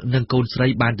Skripal និងកូនស្រី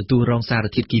បានទទួលរងសារ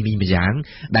ធាតុគីមីម្យ៉ាង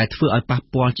ដែលធ្វើឲ្យប៉ះ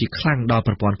ពាល់ជាខ្លាំងដល់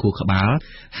ប្រព័ន្ធខួរក្បាល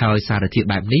ហើយសារធាតុ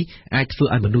បែបនេះអាចធ្វើ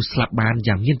ឲ្យមនុស្សស្លាប់បាន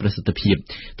យ៉ាងមានប្រសិទ្ធភាព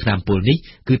ថ្នាំពុលនេះ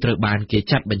គឺត្រូវបានគេ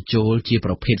ចាត់បញ្ចូលជា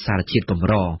ប្រភេទសារធាតុកម្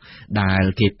រដែល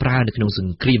គេប្រើនៅក្នុងស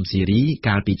ង្គ្រាមស៊ីរី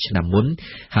កាលពីឆ្នាំមុន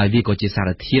ហើយវាក៏ជាសារ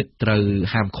ធាតុត្រូវ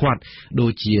ហាមឃាត់ដូ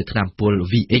ចជាថ្នាំពុល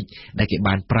VX ដែលគេ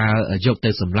បានប្រើយកទៅ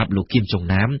សម្លាប់លោកគីមចុង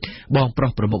ណាមបងប្រុ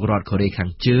សប្រមុខរដ្ឋកូរ៉េខា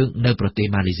ងជើងនៅប្រទេស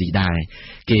ម៉ាឡេស៊ីដែរ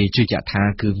គេជឿជាក់ថា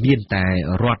គឺមានតែ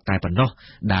រដ្ឋតែប៉ុណ្ណោះ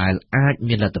ដែលអាច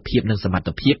មានលទ្ធភាពនិងសមត្ថ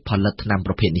ភាពផលិតថ្នាំ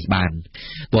ប្រភេទនេះបាន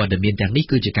ព័ត៌មានទាំងនេះ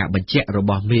គឺជាការបញ្ជាក់រប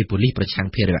ស់មេប៉ូលីសប្រឆាំង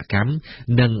ភេរវកម្ម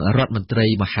និងរដ្ឋមន្ត្រី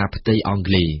មហាផ្ទៃអង់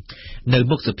គ្លេសនៅ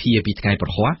មុខសភាពីថ្ងៃប្រ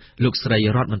ហ័សលោកស្រី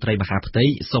រដ្ឋមន្ត្រីមហាផ្ទៃ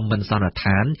សូមមិនសន្និដ្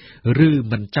ឋានឬ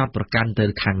មិនចោទប្រកាន់ទៅ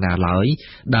ខាងណាឡើយ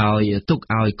ដោយទុក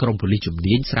ឲ្យក្រុមប៉ូលីសជំ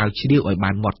នាញស្រាវជ្រាវឲ្យ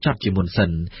បានហ្មត់ចត់ជាមុនសិ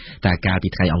នតែកាលពី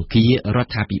ថ្ងៃអង្គាររ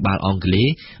ដ្ឋាភិបាលអង់គ្លេស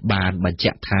បានបញ្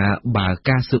ជាក់ថាបើ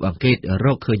ការស៊ើបអង្កេតរ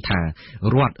កឃើញថា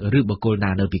រដ្ឋឬបុគ្គល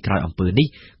ណានៅពីក្រោយអំពើនេះ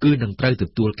គឺនឹងត្រូវទ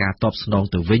ទួលការតបស្នង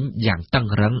ទៅវិញយ៉ាងតឹង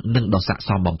រ៉ឹងនិងដ៏ស័ក្តិស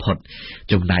មបំផុត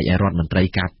ចំណែកឯរដ្ឋមន្ត្រី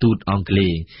ការទូតអង់គ្លេ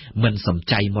សមិនសំ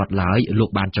ចៃមាត់ឡើយលោក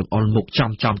បានចង្អុលមុខ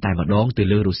ចំតែម្ដងទៅ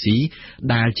លើរុស្ស៊ី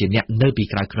ដែលជាអ្នកនៅពី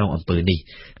ក្រោយខ្នងអំពើនេះ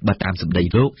បើតាមសម្ដី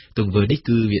លោកទង្វើនេះ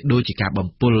គឺវាដូចជាការបំ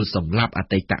ពុលសម្លាប់អ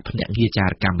តីតភ្នាក់ងារចា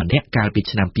រកម្មម្នាក់កាលពី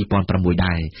ឆ្នាំ2006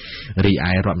ដែររី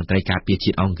ឯរដ្ឋមន្ត្រីការពារជា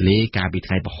តិអង់គ្លេសកាលពី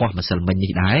ថ្ងៃពហុម្សិលមិញ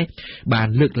នេះដែរបាន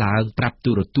លើកឡើងប្រាប់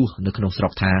ទូរទស្សន៍នៅក្នុងស្រុ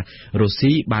កថារុស្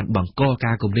ស៊ីបានបង្ក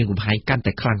ការគំរាមកំហែងកាន់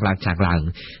តែខ្លាំងឡើង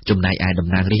ចំណែកឯតំ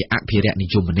ណាងរាស្ត្រអភិរក្សនិ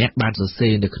យមម្នាក់បានសរសេ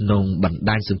រនៅក្នុងបណ្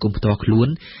ដាញសង្គមផ្ទាល់ខ្លួន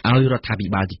ឲ្យរដ្ឋាភិ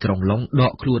បាលទីក្រុងឡុងដ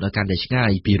កខ្លួនឲ្យកាន់តែឆ្ងា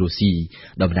យពីរុស្ស៊ី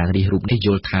តំណាងរាស្ត្ររូបនេះយ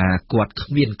ល់ថាគាត់គ្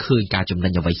មានឃើញការចំណេ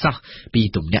ញអ្វីសោះពី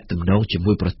ទំនាក់ទំនងជា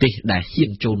មួយប្រទេសដែលហ៊ា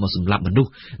នចូលមកសម្លាប់មនុស្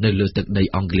សនៅលើទឹកដី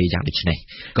អង់គ្លេសយ៉ាងដូចនេះ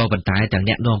ក៏ប៉ុន្តែទាំង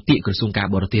អ្នកនាំពាក្យក្រសួងការ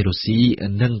បរទេសរុស្ស៊ី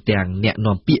និងទាំងអ្នក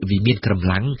នាំពាក្យវិមានក្រំ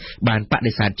ឡាំង បានប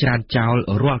ដិសេធច្រានចោល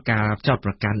រាល់ការចោទ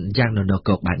ប្រកាន់យ៉ាងនរក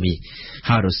កបែបនេះ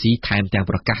ហើយរុស្ស៊ីថែមទាំង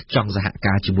ប្រកាសចង់សហ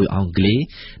ការជាមួយអង់គ្លេស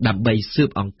ដើម្បីស៊ើប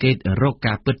អង្កេតរក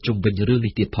ការពិតជុំវិញរឿង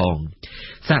នេះទៀតផង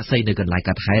សាកសីនៅកន្លែង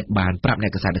កាត់ហេតុបានប្រាប់អ្ន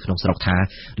កកាសែតនៅក្នុងស្រុកថា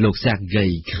លោកសាហ្គី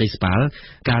គ្រីស្ប៉ាល់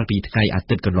កាលពីថ្ងៃអា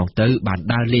ទិត្យកន្លងទៅបាន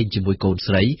ដើរលេងជាមួយកូន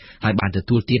ស្រីហើយបានទ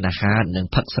ទួលទានអាហារនិង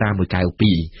ផឹកស្រាមួយកែវ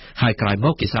ពីរហើយក្រោយម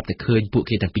កគេស្រាប់តែឃើញពួក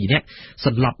គេទាំងពីរនាក់ស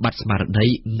ន្លប់បាត់ស្មារតី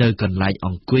នៅកន្លែងអ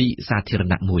ង្គុយសាធារ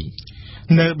ណៈមួយ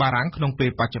នៅបារាំងក្នុងពេល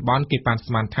បច្ចុប្បន្នគេបាន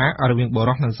ស្មានថារវាងបុរ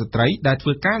សនិងស្ត្រីដែលធ្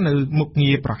វើការនៅមុខ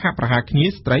ងារប្រហាក់ប្រហែលគ្នា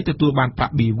ស្ត្រីទទួលបានប្រា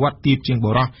ក់បៀវត្សទាបជាង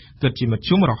បុរសគិតជាមធ្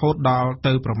យមរហូតដល់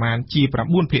ទៅប្រមាណជា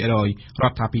 9% រ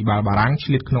ដ្ឋាភិបាលបារាំងឆ្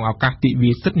លៀតក្នុងឱកាសទិ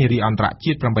វាសិទ្ធិនារីអន្តរ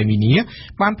ជាតិ 8 មីនា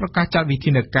បានប្រកាសចាត់វិ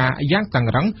ធានការយ៉ាងតឹង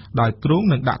រ៉ឹងដោយគ្រោង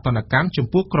នឹងដាក់ទណ្ឌកម្មចំ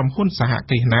ពោះក្រុមហ៊ុនសហ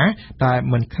គ្រាសណាដែល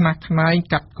មិនខ្នះខ្នែង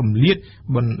កាត់គម្លាត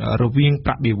រវាងប្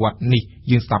រាក់បៀវត្សនេះ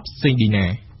យើងស្ដាប់សេងឌីណា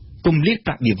គម្លាត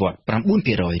ប្រាក់បៀវត្ស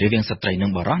 9% រវាងស្ត្រីនិ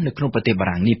ងបុរសនៅក្នុងប្រទេសបា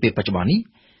រាំងនាពេលបច្ចុប្បន្ននេះ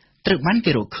ត្រូវបាន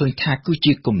គេរកឃើញថាគឺ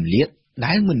ជាគម្លាត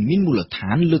ដែលមិនមានមូលដ្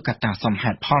ឋានលើកត្តាសមហេ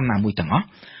តុផលណាមួយទាំងអស់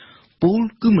ពូល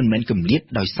គឺមិនមែនគម្លាត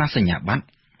ដោយសារសញ្ញាបត្រ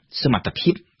សមត្ថ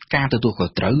ភាពការទទួលខុស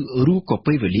ត្រូវឬក៏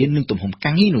ពេលវេលានិងទំហំ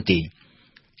ការងារនោះទេ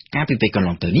ការពីពេលកន្ល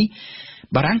ងទៅនេះ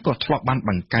បារាំងក៏ធ្លាប់បានប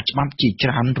ង្កើតច្បាប់ជាច្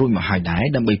រើនរួចមកហើយដែរ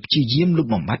ដើម្បីព្យាយាមលុប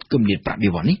បំបាត់គម្លាតប្រាក់បៀ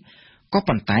វត្សនេះក៏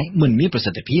ប៉ុន្តែមិនមានប្រ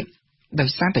សិទ្ធភាពដោយ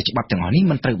សារតែច្បាប់ទាំងអស់នេះ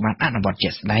មិនត្រូវបានអនុវត្តជា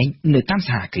ក់ស្ដែងនៅតាមស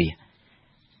ហគ្រាស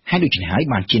ហើយដូច្នេះហើយ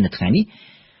បានជានៅថ្ងៃនេះ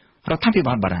រដ្ឋាភិ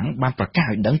បាលបារាំងបានប្រកាស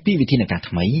ឲ្យដឹងពីវិធានការ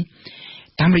ថ្មី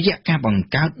តាមរយៈការបង្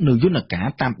កើតនូវយន្តការ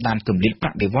តាមដានគម្លាតប្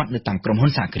រាក់បៀវត្សនៅតាមក្រុមហ៊ុ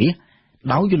នសហគ្រាស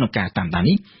ដោយយន្តការតាមដាន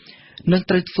នេះនឹង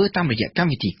ត្រូវធ្វើតាមរយៈកម្ម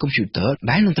វិធីកុំព្យូទ័រ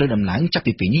ដែលនឹងត្រូវដំឡើងចាប់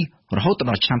ពីពេលនេះរហូត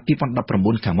ដល់ឆ្នាំ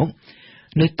2019ខាងមុខ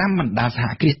នៅតាមបណ្ដាសហ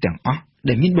គ្រាសទាំងអស់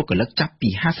ដែលមានបុគ្គលិកចាប់ពី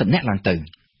50នាក់ឡើងទៅ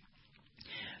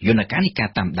យន្តការនៃការ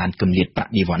តាមដានគម្លាតប្រា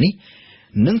ក់បៀវត្សនេះ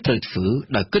នឹងត្រូវធ្វើ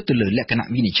ដោយគិតទៅលើលក្ខណៈ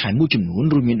វិនិច្ឆ័យមួយចំនួន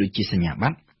រួមមានដូចជាសញ្ញាប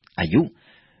ត្រអាយុ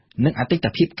និងអតីត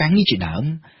ភាពការងារជាដើម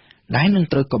ដែលនឹង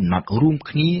ត្រូវកំណត់រួម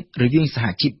គ្នារវាងសហ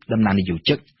ជីពតំណាងនយោ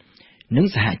ជិកនិង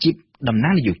សហជីពតំណា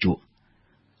ងនយោជក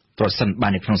ប្រសិនបើ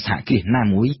នៅក្នុងសហគ្រាសណា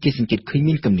មួយគេសង្កេតឃើញ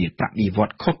មានគម្លាតប្រាក់បៀវ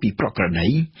ត្សខុសពីប្រក្រតី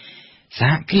ស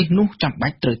ហគ្រាសនោះចាំបា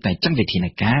ច់ត្រូវតែចាត់វិធាន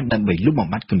ការដើម្បីលុបបំ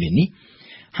បាត់គម្លាតនេះ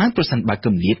ហើយប្រសិនបើគ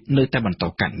ម្លាតនៅតែបន្ត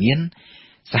កើតមាន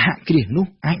សហគ្រាសនោះ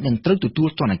អាចនឹងត្រូវទទួល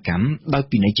ទណ្ឌកម្មដោយ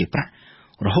ពិន័យជាប្រាក់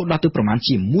រហូតដល់ទៅប្រមាណ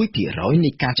ជា 1% នៃ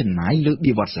ការចំណាយលើ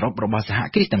បៀវត្សសរុបរបស់សហ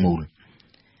គ្រាសទាំងមូល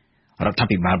រដ្ឋា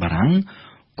ភិបាលបារាំង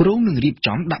គ្រោងនឹងរៀប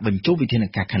ចំដាក់បញ្ចូលវិធាន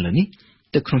ការខាងលើនេះ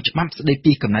ទៅក្នុងច្បាប់ស្តី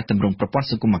ពីកំណែទម្រង់ប្រព័ន្ធ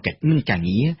សង្គមគិច្ចនិងការ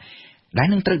ងារដែល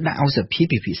នឹងត្រូវដាក់ឲ្យសភា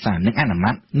ពិភាក្សានិងអនុ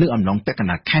ម័តនៅអំឡុងពាក់កណ្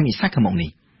ដាលខែមេសាខាងមុខនេះ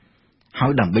ហើ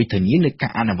យដើម្បីធានានូវកា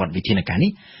រអនុវត្តវិធានការ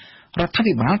នេះរដ្ឋា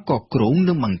ភិបាលក៏គ្រោង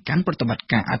នឹងបង្កើនប្រតិបត្តិ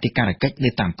ការអធិការកិច្ចនៅ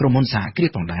តាមក្រុមហ៊ុនសហគ្រាស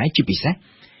ផងដែរជាពិសេស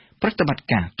ប្រតិបត្តិ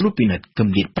ការត្រួតពិនិត្យគ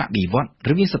ម្លាតប្រាក់បៀវត្ស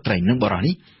រវាងស្ត្រីនិងបុរស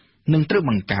នេះនឹងត្រូវ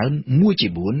បង្កើន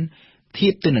1/4ធៀ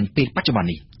បទៅនឹងពេលបច្ចុប្បន្ន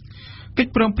នេះកិច្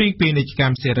ចព្រមព្រៀងពាណិជ្ជក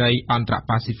ម្មសេរីអន្តរ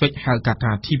ប៉ាស៊ីហ្វិកហៅកាត់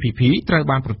ថា TPP ត្រូវ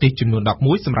បានប្រទេសចំនួន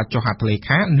11សម្រាប់ចុះហត្ថលេ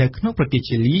ខានៅក្នុងប្រទេស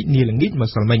ជីលីនាល្ងាច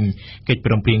ម្សិលមិញកិច្ច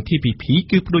ព្រមព្រៀង TPP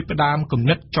គឺផ្ដួចផ្ដើមគំ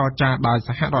និតចរចាដោយស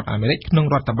ហរដ្ឋអាមេរិកក្នុង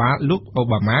រដ្ឋបាលលោកអូ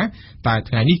បាម៉ាតែ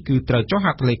ថ្ងៃនេះគឺត្រូវចុះហ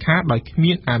ត្ថលេខាដោយគ្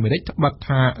មានអាមេរិកត្បិត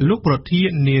ថាលោកប្រធា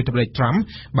នាធិបតីត្រាំ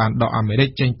បានដកអាមេរិក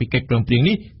ចេញពីកិច្ចព្រមព្រៀង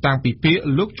នេះតាំងពីពេល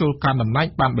លោកចូលកាន់តំណែង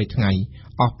បាន3ថ្ងៃ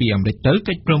អស់ពីអាមេរិកទៅ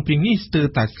កិច្ចព្រមព្រៀងនេះស្ទើរ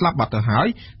តែស្លាប់បាត់ទៅហើយ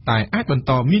តែអាចបន្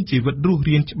តមានជីវិតរស់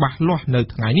រានច្បាស់លាស់នៅ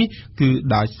ថ្ងៃនេះគឺ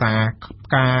ដោយសារ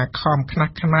ការខំខ្នះ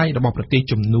ខ្នែងរបស់ប្រទេស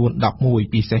ចំនួន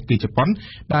11ពិសេសគឺជប៉ុន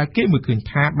ដែលគេមើលឃើញ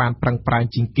ថាបានប្រឹងប្រែង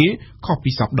ជាងគេខុស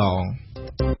ពីសពដង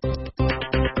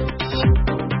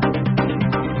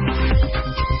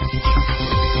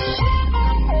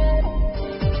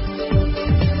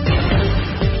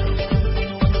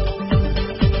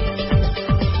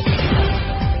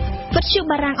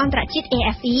បារាំងអន្តរជាតិ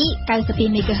RFI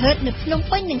 92 MHz នៅភ្នំ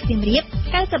ពេញនិងសៀមរាប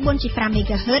 94.5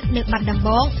 MHz នៅបាត់ដំប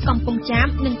ងកំពង់ចាម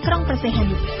និងក្រុងព្រះសីហ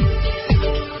នុ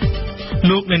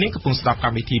លោកអ្នកនាងកំពុងស្ដាប់ក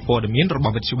ម្មវិធីព័ត៌មានរប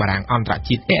ស់វិទ្យុបារាំងអន្តរ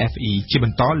ជាតិ RFI ជាប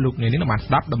ន្តលោកអ្នកនាងបាន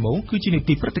ស្ដាប់ដំណើរគឺជានី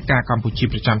តិព្រឹត្តិការណ៍កម្ពុជា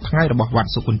ប្រចាំថ្ងៃរបស់វត្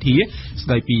តសុគន្ធាស្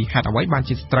ដីពីហេតុអ្វីបាន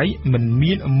ជាស្ត្រីមិន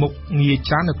មានមុខងារ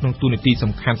ច្រើននៅក្នុងទូនាទី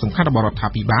សំខាន់ៗរបស់រដ្ឋា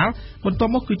ភិបាលបន្ត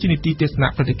មកគឺជានីតិទេសនា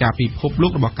ព្រឹត្តិការណ៍ពិភពលោ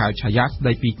ករបស់កៅឆាយាស្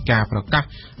ដីពីការប្រកាស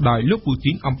ដោយលោកពូ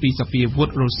ទីនអំពីសភាវុធ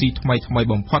រុស្ស៊ីថ្មី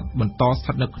បំផុតបន្តស្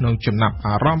ថិតនៅក្នុងចំណាប់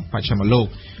អារម្មណ៍បច្ចិមលោក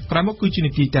ក្រោយមកគឺជានី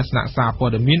តិទេសនាសារព័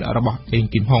ត៌មានរបស់អេង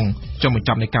គឹមហុងចុងបញ្ច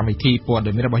ប់នៃកម្មវិធីព័ត៌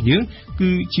មានរបស់យើង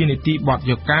គឺជានីតិបទ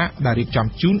យកាដែលរៀបចំ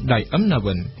ជូនដោយអឹមណា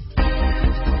វិន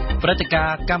ព្រឹត្តិការ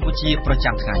ណ៍កម្ពុជាប្រ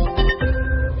ចាំថ្ងៃ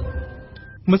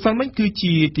ម្សិលមិញគឺ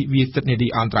ជាទិវាសិទ្ធិនារី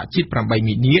អន្តរជាតិ8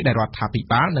មីនាដែលរដ្ឋាភិ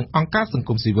បាលនិងអង្គការសង្គ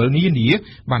មស៊ីវិលនានា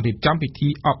បានរៀបចំពិធី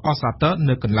អបអរសាទរ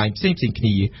នៅកន្លែងផ្សេងៗគ្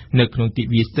នានៅក្នុងទិ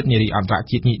វាសិទ្ធិនារីអន្តរ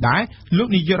ជាតិនេះដែរលោក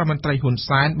នាយករដ្ឋមន្ត្រីហ៊ុន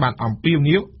សែនបានអំពាវ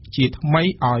នាវជាថ្មី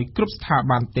ឲ្យគ្រប់ស្ថា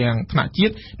ប័នទាំងថ្នាក់ជា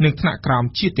តិនិងថ្នាក់ក្រោម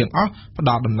ជាតិទាំងអស់ផ្ដ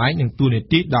ល់តំណែងនិងតួនា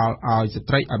ទីដល់ឲ្យស្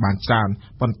ត្រីឲ្យបានច្រើន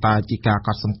ប៉ុន្តែជាការក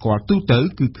ត់សម្គាល់ទូទៅ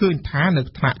គឺឃើញថានៅ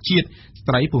ថ្នាក់ជាតិស្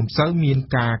ត្រីពុំសូវមាន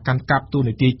ការកាន់កាប់តួ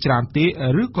នាទីច្រើនទេ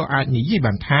ឬក៏អាចនិយាយ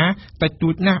បានថាតិចតួ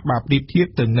ចណាស់បើប្រៀបធៀប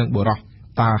ទៅនឹងបុរស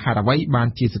តើហេតុអ្វីបាន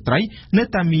ជាស្ត្រីនៅ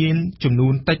តែមានចំនួ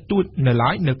នតិចតួចនៅឡើ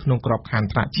យនៅក្នុងក្របខ័ណ្ឌ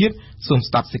ថ្នាក់ជាតិសូម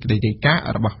ស្ដាប់សេចក្តីរាយការណ៍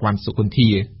របស់វ៉ាន់សុគន្ធា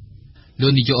លោ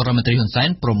កនាយករដ្ឋមន្ត្រីហ៊ុនសែន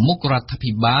ប្រមុខរដ្ឋា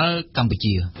ភិបាលកម្ពុ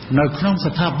ជានៅក្នុង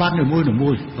ស្ថាប័ននីមួយ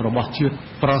ៗរបស់ជាតិ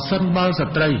ប្រសិនបើស្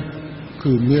ត្រី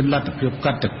គឺមានលទ្ធភាព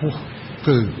កាត់ទៅខ្ពស់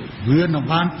គឺវានឹង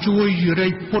បានជួយរៃ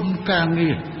ពុនការងា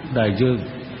រដែលយើង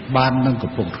បាននឹង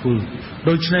កំពុងធ្វើ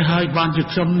ដូច្នេះហើយបានជា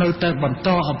ខ្ញុំនៅតែបន្ត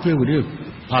អំពាវនាវ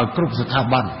ឲ្យគ្រប់ស្ថា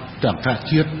ប័នទាំងថ្នាក់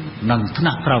ជាតិនិងថ្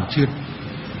នាក់ក្រោមជាតិ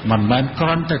មិនមែនគ្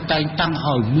រាន់តែតែងតាំង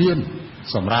ឲ្យមាន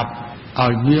សម្រាប់ឲ្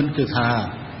យមានគឺថា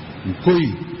អង្គុយ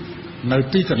នៅ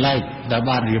ទីកន្លែងដែល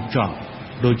បានរៀបចំ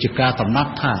ដោយជាការកំណ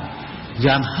ត់ថា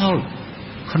យ៉ាងហោច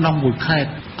ក្នុងមួយខេត្ត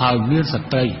ឲ្យមានស្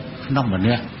ត្រីក្នុងម្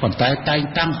នាក់ប៉ុន្តែតែង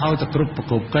តាំងឲ្យទៅគ្រប់ប្រ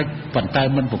កបកិច្ចប៉ុន្តែ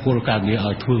មិនបកគលការងារ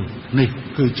ឲ្យធ្វើនេះ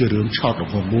គឺជារឿងឆោតរ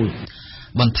ហូតមួយ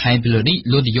បន្ថែមពីលើនេះ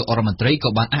លោកនាយករដ្ឋមន្ត្រីក៏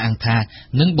បានអះអាងថា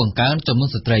នឹងបង្កើនចំនួន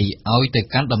ស្ត្រីឲ្យទៅ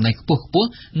កាន់តំណែងខ្ពស់ៗ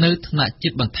នៅថ្នាក់ជា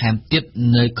តិបន្ថែមទៀត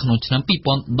នៅក្នុងឆ្នាំ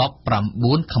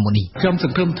2019ខាងមុខនេះខ្ញុំស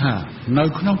ង្ឃឹមថានៅ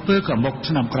ក្នុងពេលខាងមុខ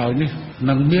ឆ្នាំក្រោយនេះ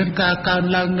នឹងមានការកើន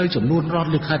ឡើងនៅចំនួនរដ្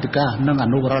ឋលេខាធិការនិងអ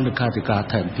នុរដ្ឋលេខាធិការ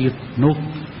ថែមទៀតនោះ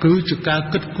គឺជាការ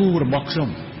គិតគូររបស់ខ្ញុំ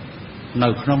នៅ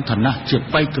ក្នុងឋានៈជា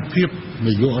បេក្ខភាព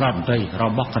នាយករដ្ឋមន្ត្រីរ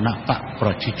បស់គណៈបកប្រ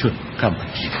ជាជនកម្ពុ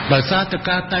ជាដោយសារតែ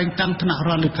ការតែងតាំងថ្នាក់រ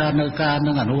ដ្ឋលេខានៅការ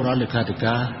និងអនុរដ្ឋលេខាធិ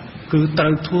ការគឺត្រូ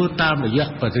វធ្វើតាមរយៈ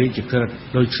បរិយាក្រិត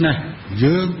ដូច្នេះ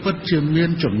យើងពិតជាមាន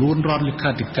ចំនួនរដ្ឋលេ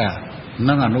ខាធិការ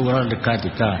និងអនុរដ្ឋលេខា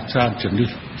ធិការច្រើនជាងនេះ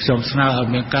ខ្ញុំស្នើឲ្យ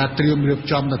មានការត្រៀមរៀប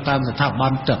ចំទៅតាមស្ថាប័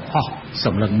នទាំងអស់ស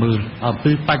ម្លឹងមើលអំ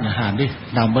ពីបញ្ហានេះ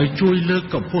ដើម្បីជួយលើក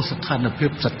កម្ពស់ស្ថានភាព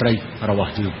ស្ត្រីរប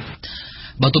ស់យើង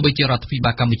បើទោះបីជារដ្ឋាភិ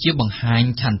បាលកម្ពុជាបង្ហាញ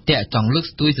ឆន្ទៈចង់លើក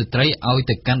ស្ទួយស្ត្រីឲ្យ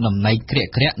ទៅកាន់តំណែងក្រា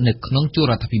ក់ៗនៅក្នុងជួរ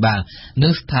រដ្ឋាភិបាលនិ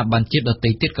ងស្ថាប័នជាតិដទៃ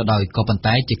ទៀតក៏ដោយក៏ប៉ុន្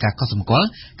តែជាការកត់សម្គាល់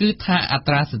គឺថាអ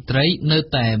ត្រាស្ត្រីនៅ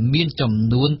តែមានចំ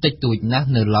នួនតិចតួចណាស់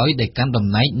នៅឡើយដែលកាន់តំ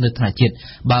ណែងនៅថ្នាក់ជាតិ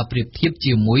បើប្រៀបធៀប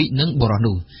ជាមួយនឹងបុរស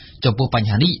នោះចំពោះបញ្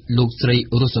ហានេះលោកស្រី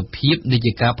រស់សុភាពនា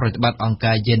យិកាប្រតិបត្តិអង្គ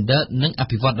ការ Gender និងអ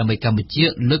ភិវឌ្ឍដើម្បីកម្ពុជា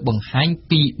លើកបង្ហាញ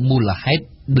ពីមូលហេតុ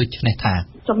ដូចនេះថា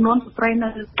ចំនួនស្ត្រីនៅ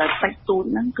តែតិចតួច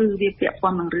ហ្នឹងគឺវាពាក់ព័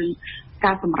ន្ធនឹងរឿង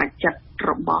ការសម្រេចចិត្ត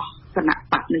របស់គណៈ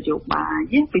បកនយោបា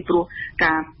យពីព្រោះ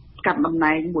ការកាត់តំ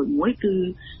ណែងមួយគឺ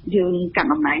យើងកាត់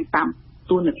តំណែងតាម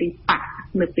តួនាទីបក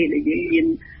នៅពេលដែលយើងមាន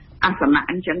អាសនៈ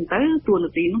អញ្ចឹងទៅតួនា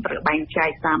ទីនោះត្រូវបែងចែក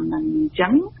តាមនឹងអញ្ចឹ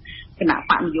ងគណៈ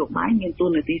បកនយោបាយមានតួ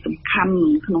នាទីសំខាន់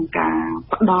ក្នុងការ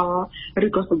ផ្ដល់ឬ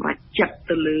ក៏សម្រេចចិត្ត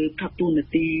ទៅលើថាតួនា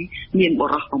ទីមានប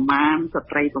រិសុទ្ធប្រមាណស្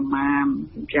ត្រីប្រមាណ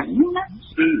អញ្ចឹងណា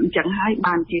អញ្ចឹងហើយ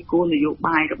បានជាគោលនយោ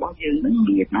បាយរបស់យើងនឹង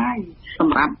មានហើយស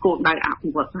ម្រាប់គោលដៅអភិ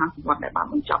វឌ្ឍសហវត្តដែលបាន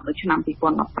បញ្ចប់នៅឆ្នាំ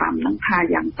2015នឹងថា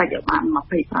យ៉ាងតិចឲ្យបាន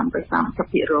25 ទៅ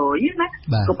 30% ណា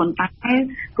ក៏ប៉ុន្តែ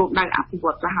គោលដៅអភិវ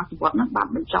ឌ្ឍសហវត្តនឹងបាន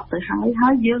បញ្ចប់ទៅហើ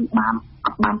យយើងបានអ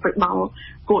ត់បានទៅដល់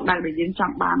គោលដៅដែលយើងច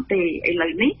ង់បានទេឥឡូ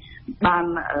វនេះបាន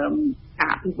ការ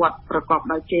អភិវឌ្ឍប្រកប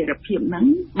ដោយចីរភាពហ្នឹង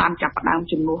បានចាប់ផ្ដើម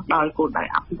ជំនួសដោយគោលដៅ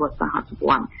អភិវឌ្ឍសហវ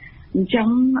ត្តអញ្ចឹង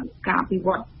ការអភិវ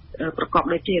ឌ្ឍប្រកប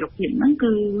ដោយចីរភាពហ្នឹង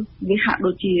គឺវាហាក់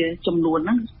ដូចជាចំនួនហ្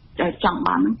នឹងចង់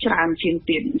បានហ្នឹងច្រើនជាង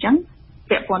ទៀតអញ្ចឹង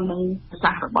ពាក់ព័ន្ធនឹងប្រ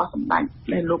សាសន៍របស់សម្ដេច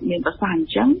ដែលលោកមានប្រសាសន៍អ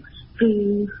ញ្ចឹងគឺ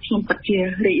ខ្ញុំពិតជា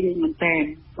រីករាយមែនទែន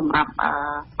សម្រាប់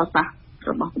ប្រសាសន៍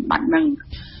របស់សម្ដេចហ្នឹង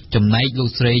ចំណែកលោក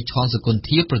ស្រីឈុនសុគន្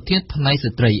ធាប្រធានផ្នែក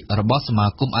ស្ត្រីរបស់សមា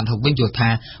គមអាត់ហុកវិញយល់ថា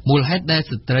មូលហេតុដែល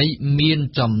ស្ត្រីមាន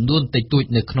ចំនួនតិចតួច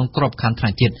នៅក្នុងក្របខ័ណ្ឌថ្នា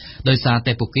ក់ជាតិដោយសារ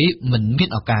តែពួកគេមិនមាន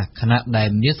ឱកាសខណៈដែល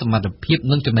មានសមត្ថភាព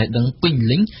និងចំណេះដឹងពេញ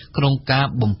លេញក្នុងការ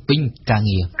បំពេញការ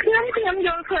ងារខ្ញុំយ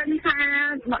ល់ឃើញថា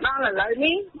មកដល់ឥឡូវ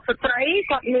នេះស្ត្រី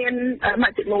គាត់មានមួ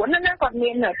យចំនួនណាគាត់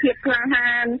មានភាពក្លា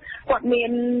ហានគាត់មា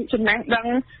នចំណេះដឹង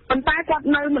ប៉ុន្តែគាត់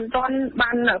នៅមិនទាន់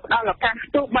បានផ្ដល់ឱកាស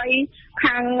ទោះបី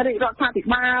ខាងរាជរដ្ឋាភិ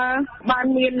បាលបាន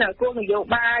មានគោលនយោ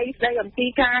បាយស្ដីអំពី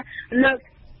ការលើក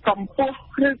កម្ពស់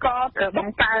ឬក៏ប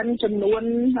ង្កើនចំនួន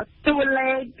តួលេ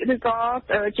ខឬក៏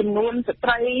ចំនួនស្ត្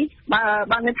រី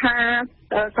បានថា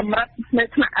កម្រិតនៅ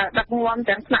ថ្នាក់ដឹកនាំ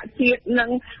ទាំងថ្នាក់ជាតិនិង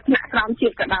ថ្នាក់ក្រោមជា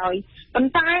តិក៏ដោយប៉ុ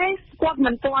ន្តែគាត់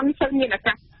មិនទាន់សូវមានឱ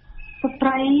កាសស្ត្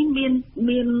រីមា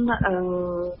ន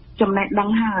ចំណេះដឹង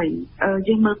ហើយ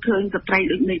យើងមើលឃើញស្ត្រី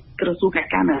ដូចនៃក្រសួងកិច្ច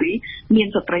ការនារីមាន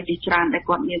ស្ត្រីជាច្រើនដែល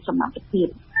គាត់មានសមត្ថភាព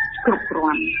គ្រប់គ្រា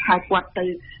ន់ហើយគាត់ទៅ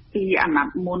ពីអាណត្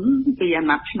តិមុនពីអា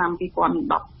ណត្តិឆ្នាំ2013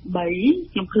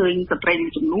ខ្ញុំឃើញស្ត្រីមួ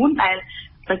យចំនួនដែល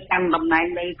ទៅកាន់តំណែង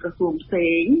នៅក្រសួងផ្សេ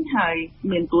ងហើយ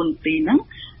មានតួនាទីហ្នឹង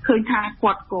ឃើញថា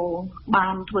គាត់ក៏បា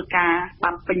នធ្វើការ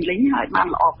បានពេញលេញហើយបាន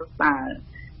ល្អប្រសើរ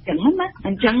ចឹងណាអ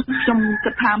ញ្ចឹងខ្ញុំ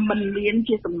គិតថាមិនមាន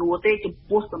ជាសំណួរទេចំ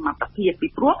ពោះសមត្ថភាពពី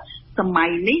ព្រោះសម័យ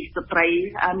នេះស្ត្រី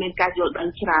មានការយល់ដឹង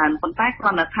ច្រើនប៉ុន្តែគ្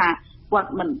រាន់តែថាគា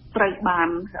ត់មិនត្រូវបាន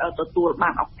ទទួលបា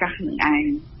នឱកាសនឹងឯង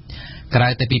ក្រៅ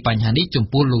តែពីបញ្ហានេះចំ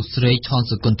ពោះលោកស្រីឆន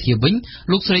សុគន្ធាវិញ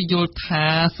លោកស្រីយល់ថា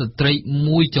ស្ត្រី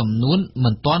មួយចំនួន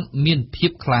មិនទាន់មានភា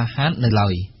ពក្លាហាននៅឡើ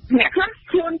យអ្នកខ្លះ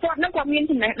ខ្លួនគាត់នឹងក៏មាន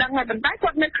ចំណេះដឹងហើយប៉ុន្តែគា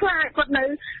ត់នៅខ្លាចគាត់នៅ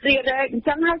រៀបរែកអញ្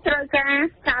ចឹងហើយត្រូវកា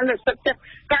រលើកទឹកចិត្ត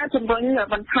ការជំរុញ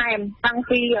បន្ថែមតាំង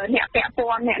ពីអ្នកពាក់ព័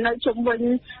ន្ធអ្នកនៅជុំវិញ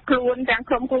ខ្លួនទាំង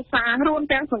ក្រុមគ្រួសាររួម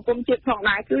ទាំងសង្គមជាតិផង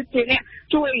ដែរគឺជាអ្នក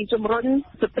ជួយជំរុញ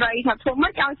ស្ត្រីថាធ្វើម៉េ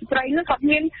ចឲ្យស្ត្រីនឹងគាត់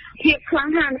មានភាពក្លា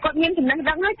ហានគាត់មានចំណេះ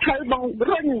ដឹងហើយត្រូវបង្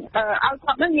រុញឲ្យ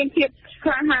គាត់នឹងមានភាពក្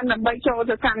លាហានដើម្បីចូល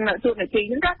ទៅកាន់តួនាទី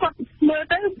ហ្នឹងគាត់មើល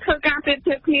ទៅធ្វើការប្រៀប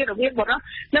ធៀបគ្នារវាងបុរស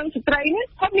និងស្ត្រីនេះ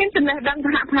គាត់មានចំណេះដឹងស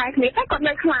ហផាយគ្នាតែគាត់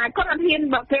នៅខ្លាចគាត់អត់ហ៊ាន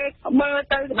បើគេមើល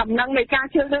ទៅដំណឹងនៃការ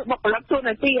ជ្រើសរើសបុគ្គលិកតួ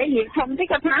នាទីអីនិយាយធំតិច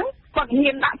គាត់ថាគាត់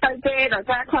ហ៊ានដាក់ទៅគេដោយ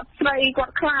សារគាត់ស្រីគា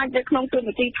ត់ខ្លាចនៅក្នុងតួ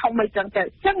នាទីធំអីចឹងទៅអ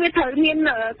ញ្ចឹងវាត្រូវមាន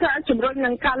ការជំរុញនិ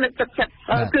ងការលើកទឹកចិត្ត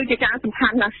គឺជាការសំខា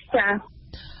ន់ណាស់ចា៎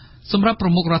សម្រាប់ប្រ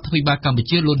មុខរដ្ឋាភិបាលកម្ពុ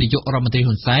ជាលោកនាយករដ្ឋមន្ត្រី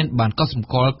ហ៊ុនសែនបានកត់សម្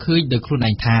គាល់ឃើញដោយខ្លួន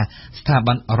ឯងថាស្ថា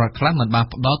ប័នរដ្ឋខ្លះមិនបាន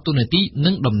ផ្ដល់តួនាទី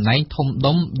និងតំណែងធំ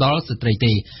ដុំដល់ស្ត្រី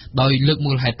ទេដោយលើក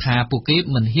មូលហេតុថាពួកគេ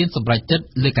មិនហ៊ានសម្រេចចិត្ត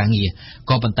លើការងារ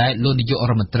ក៏ប៉ុន្តែលោកនាយក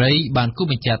រដ្ឋមន្ត្រីបានគូ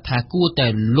បញ្ជាក់ថាគួរតែ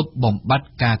លុបបំបាត់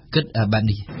ការគិតបែប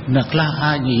នេះអ្នកខ្លះ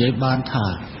អាចនិយាយបានថា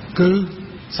គឺ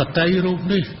ស្ត្រីរូប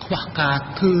នេះខ្វះការ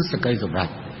ធ្វើសក្តិសម្រេច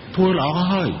ធ្វើល្អ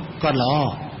ហើយក៏ល្អ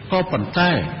ក៏ប៉ុន្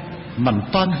តែមិន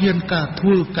តាន់ហ៊ានការធ្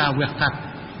វើការវះកាត់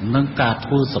និងការ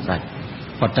ធ្វើសម្រេច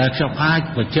ប៉ុន្តែខ្ញុំអាច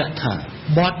បញ្ជាក់ថា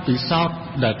បទពិសោធន៍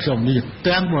ដែលខ្ញុំមាន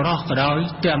ទាំងបុរសក៏ដោយ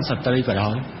ទាំងស្ត្រីក៏ដោ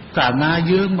យកាលណា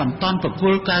យើងមិនតាន់ប្រគ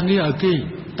ល់ការងារឲ្យគេ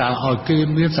តើឲ្យគេ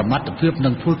មានសមត្ថភាពនឹ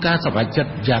ងធ្វើការសម្រេចចិត្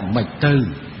តយ៉ាងម៉េចទៅ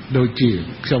ដូចជា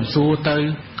ខ្ញុំសួរទៅ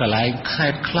កន្លែងខេ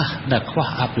ត្តខ្លះដែលខ្វះ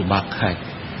អភិបាលខេត្ត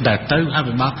ដែលទៅអ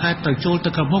ភិបាលខេត្តទៅចូលទៅ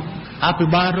ខាងមុខអភិ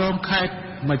បាលរងខេត្ត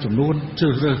មួយចំនួនជ្រើ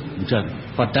សរើសអញ្ចឹង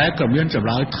ប៉ុន្តែក៏មានចម្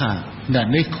លើយថាអ្នក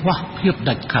នេះខ្វះភាព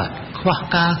ដាច់ខាតខ្វះ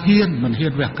ការហ៊ានមិនហ៊ា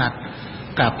នវះកាត់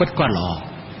ការពិតគាត់ល្អ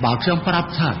បើខ្ញុំប្រាប់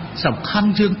ថាសំខាន់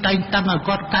យើងតែងតាំងឲ្យ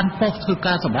គាត់កាន់ប៉ុស្តិ៍ធ្វើ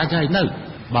ការសម្រេចហើយនៅ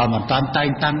បើមិនតាន់តែង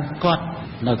តាំងគាត់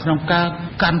នៅក្នុងការ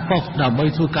កាន់ប៉ុស្តិ៍ដើម្បី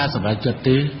ធ្វើការសម្រេចចិត្ត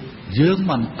ទេយើង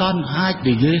មិនតាន់អាច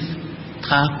និយាយ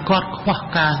ថាគាត់ខ្វះ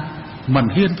ការមិន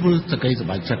ហ៊ានធ្វើសក្តិស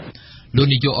ម្រេចចិត្តលោក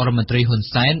នាយករដ្ឋមន្ត្រីហ៊ុន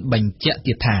សែនបញ្ជាក់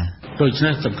ទៀតថាដូច្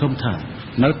នេះសង្ឃឹមថា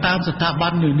នៅតាមស្ថាប័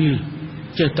ននានា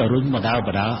ចេះតែរុញបដាល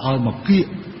ឲ្យមកគៀក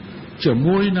ជា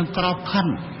មួយនឹងក្របខ័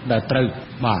ណ្ឌដែលត្រូវ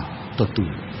បានទទួ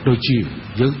លដូចជា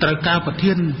យើងត្រូវការប្រ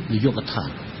ធាននាយកដ្ឋាន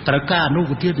ត្រូវការអនុ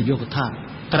ប្រធាននាយកដ្ឋាន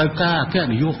ត្រូវការអគ្គ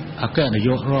នាយ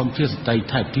ករងជាស្ត្រី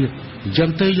ថែមទៀតអញ្ចឹង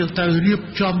ទេយើងត្រូវរៀប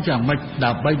ចំយ៉ាងម៉េច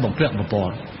ដើម្បីបំពាក់បំព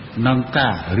ន់នឹងកា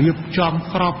ររៀបចំ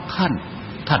ក្របខ័ណ្ឌ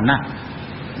ឋានៈ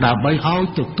ដើម្បីឲ្យ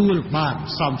ទទួលបាន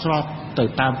សមស្របទៅ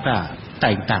តាមការ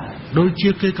តែងតាំងដូចជា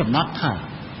គេកំណត់ថា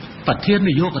ប្រធាន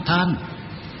នាយកដ្ឋាន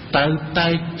ត្រូវតែ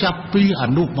ចាប់ពីអ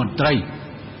នុមន្ត្រី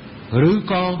ឬ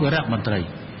ក៏វរៈមន្ត្រី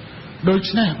ដូ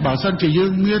ច្នេះបើសិនជាយើ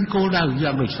ងមានគោលដៅ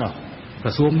យ៉ាងដូចនេះក្រ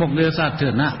សួងមុខងារសាធា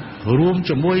រណៈរួម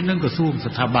ជាមួយនឹងក្រសួង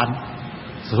ស្ថាប័ន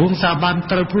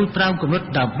ត្រូវព្រួយប្រាំកម្រិត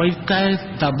ដើម្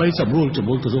បីសម្រួលជា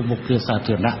មួយក្រសួងមុខងារសា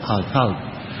ធារណៈហើយ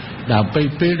ដើម្បី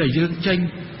ពេលដែលយើងចេញ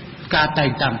ការតែង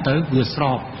តាំងទៅវាស្រ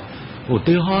បឧ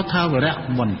ទាហរណ៍ថាវរៈ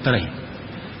មន្ត្រី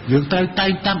យើងត្រូវតែ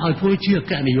ងតាំងឲ្យធ្វើជាអ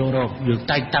គ្គនាយករងយើង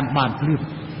តែងតាំងបានភ្លាម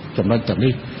ចំណុចទាំង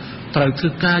នេះត្រូវធ្វើ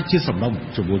ការជាសំណុំ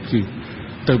ជាមួយគ្នា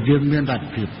ទៅយើងមានលទ្ធ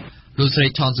ភាពលោកស្រី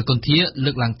ឆនសុគន្ធា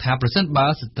លើកឡើងថាប្រសិនបើ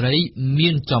ស្ត្រីមា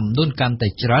នចំនួនកាន់តែ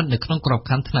ច្រើននៅក្នុងក្រប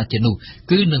ខ័ណ្ឌថ្នាក់ជាតិនោះ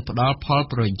គឺនឹងផ្ដល់ផល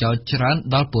ប្រយោជន៍ច្រើន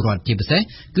ដល់ពលរដ្ឋជាពិសេស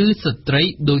គឺស្ត្រី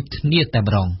ដូចគ្នាតែ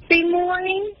ម្ដងទី1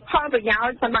ផលប្រយោជ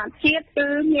ន៍សម្រាប់ជាតិគឺ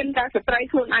មានតែស្ត្រី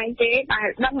ខ្លួនឯងទេដែល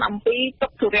ដឹងអំពីទុ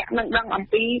ក្ខធុរៈនិងដឹងអំ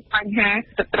ពីបញ្ហា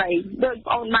ស្ត្រីដូចប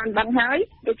ងអូនបានដឹងហើយ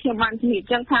ដូចខ្ញុំបានជំរាប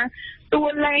ចឹងថាតួ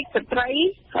លេខស្ត្រី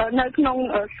នៅក្នុង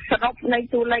សរុបនៃ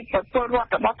តួលេខពលរដ្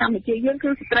ឋរបស់កម្ពុជាយើងគឺ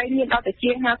ស្ត្រីមានដល់តែ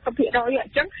ជាង 50% អ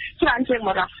ញ្ចឹងច្រើនជាង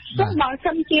បុរសចឹងបើ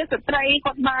សិនជាស្ត្រី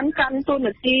គាត់បានកាន់តួ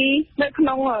នាទីនៅក្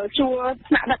នុងជួរ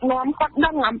ថ្នាក់ដឹកនាំគាត់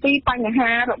ដឹងអំពីបញ្ហា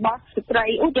របស់ស្ត្រី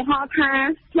ឧទាហរណ៍ថា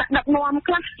ថ្នាក់ដឹកនាំ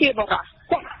ខ្លះជាបុរស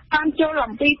គាត់បានយល់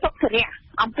អំពីទុក្ខធុរៈ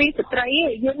អំពីស្ត្រី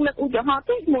យើងលើកឧទាហរណ៍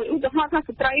ទីមួយឧទាហរណ៍ថា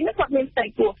ស្ត្រីនេះគាត់មានស្ត្រី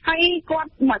ពោះហើយគាត់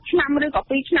1ឆ្នាំឬក៏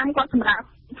2ឆ្នាំគាត់សម្រាប់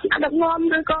ដឹកនាំ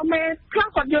ឬក៏មេខ្លះ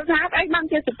គាត់យល់ថាអីបាន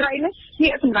ជាស្ត្រីនេះ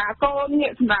ងាកសម្រាប់កូនងា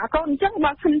កសម្រាប់កូនអញ្ចឹង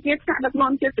បើសិនជាថ្នាក់ដឹក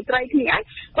នាំជាស្ត្រីគ្នាឯង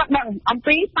គាត់ដឹងអំ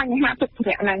ពីបញ្ហាទឹកធ្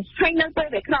លាក់ហ្នឹងហើយនៅពេល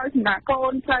ដែលក្រោយសម្រាប់កូ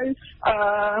នត្រូវ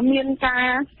មានការ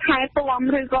ថែទាំ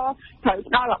ឬក៏ត្រូវ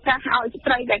ផ្ដល់ឱកាសឲ្យស្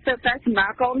ត្រីដែលទៅតែសម្រា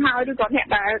ប់កូនហើយឬក៏អ្នក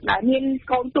ដែលមាន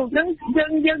កូនទូចហ្នឹងយើ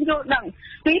ងយល់ដឹង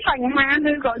ពីបញ្ហា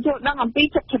ឬក៏យល់ដឹងអំពី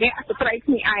ទឹកធ្លាក់ស្ត្រី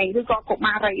គ្នាឯងឬក៏កុ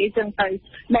មារីអីចឹងទៅ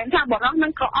មិនថាបរិសុទ្ធហ្នឹ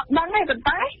ងក៏អត់ដឹងដែរប៉ុន្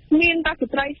តែមានតែ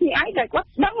ស្ត្រីគ្នាឯងដែលគាត់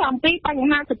ដឹងអំពីបញ្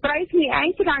ហាស្ត្រីគ្នាឯង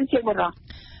ច្រើនជាងបរិសុទ្ធ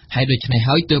ហើយដូច្នេះ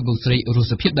ហើយទើបលោកស្រីរស់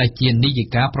សុភាពដែលជានាយិ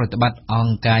កាប្រតិបត្តិអ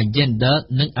ង្គការ Gender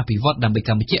និងអភិវឌ្ឍដើម្បី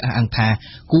កម្ពុជាអះអាងថា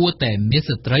គួរតែមាន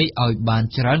ស្ត្រីឲ្យបាន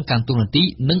ច្រើនកាន់តួនាទី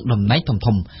និងតំណែងធំៗ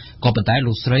ក៏ប៉ុន្តែ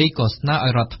លោកស្រីក៏ស្នើឲ្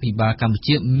យរដ្ឋាភិបាលកម្ពុ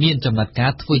ជាមានចំណាត់កា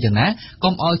រធ្វើយ៉ាងណា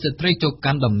កុំឲ្យស្ត្រីចូល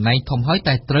កាន់តំណែងធំហើយ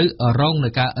តែត្រូវរងនឹ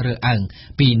ងការរើសអើង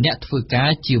ពីអ្នកធ្វើការ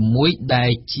ជាមួយដែ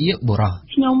លជាបុរស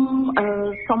ខ្ញុំ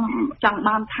សូមចង់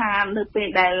បានថានៅពេល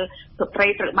ដែលស្ត្រី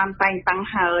ត្រូវបានតែងតាំង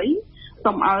ហើយ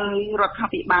សូមឲ្យរដ្ឋា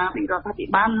ភិ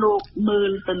បាលលោកមើ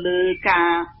លទៅលើការ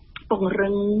ពង្រឹ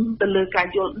ងទៅលើការ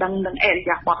យល់ដឹងនិងអរិ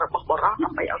យាប័ត្ររបស់បុរសដើ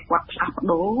ម្បីឲ្យគាត់ផ្លាស់ប្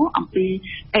ដូរអំពី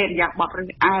អរិយាប័ត្រឬ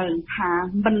អើងថា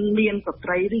មិនមានស្ត្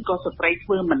រីឬក៏ស្ត្រីធ្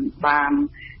វើមិនបាន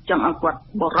ចង់ឲ្យគាត់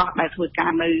បុរសដែលធ្វើកា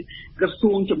រនៅក្រ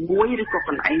សួងជាមួយឬក៏ក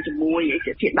ន្លែងជាមួយអី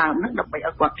ជាដើមហ្នឹងដើម្បី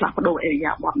ឲ្យគាត់ផ្លាស់ប្ដូរអរិ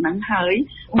យាប័ត្រហ្នឹងហើយ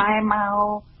បែរមក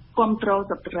គ្រប់គ្រង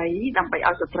ស្ត្រីដើម្បី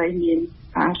ឲ្យស្ត្រីមាន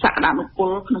សក្តានុព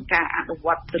លក្នុងការអនុវ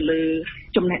ត្តទៅលើ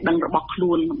ចំណេះដឹងរបស់ខ្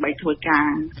លួនដើម្បីធ្វើកា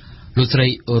រលោកស្រី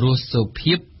រស់សុ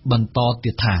ភាពបន្ត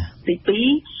ទៀតថាទី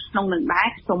2ក្នុងនឹងដែរ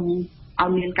សូមឲ្យ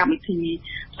មានកម្មវិធី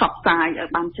ផ្សព្វផ្សាយឲ្យ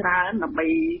បានច្រើនដើម្បី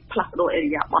ផ្លាស់ប្ដូរអ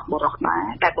រិយាប័ត្របុរសដែរ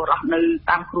តែបុរសនៅ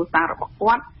តាមគ្រួសាររបស់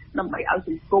គាត់ដើម្បីឲ្យស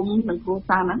ង្គមនិងគ្រួ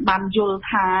សារហ្នឹងបានយល់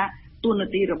ថាតួនា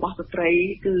ទីរបស់ស្ត្រី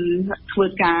គឺធ្វើ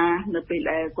ការនៅពេល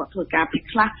ដែលគាត់ធ្វើការពី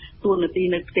ខ្លះតួនាទី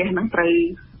នៅផ្ទះហ្នឹងត្រូវ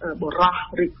បុរស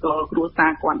ឬក៏គ្រួសា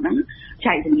រគាត់ហ្នឹង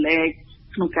ចែករំលែក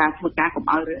ក្នុងការធ្វើការកុំ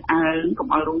ឲ្យរើសអើងកុំ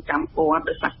ឲ្យរងចាំគាត់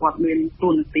ដោយសារគាត់មានតួ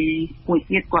នាទីមួយ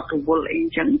ទៀតគាត់រវល់អីអ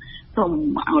ញ្ចឹងសូម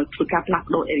ឲ្យធ្វើការផ្លាស់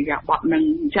ប្ដូរអរិយាប័ត្រហ្នឹង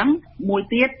អញ្ចឹងមួយ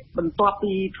ទៀតបន្ទាប់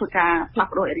ពីធ្វើការផ្លាស់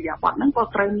ប្ដូរអរិយាប័ត្រហ្នឹងក៏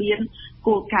ត្រូវមាន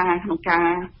គោលការណ៍ក្នុងការ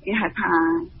គេហៅថា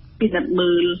ពិនិត្យ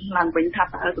មើលឡើងវិញថា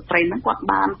តើស្ត្រីហ្នឹងគាត់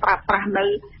បានប្រើប្រាស់នៅ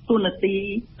ទូនាទី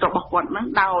របស់គាត់ហ្នឹង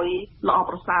ដោយល្អ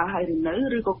ប្រសើរហើយឬនៅ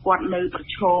ឬក៏គាត់នៅប្រ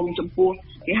ឈមចំពោះ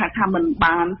គេហៅថាមិន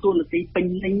បានទូនាទីពេញ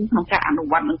លេញក្នុងការអនុ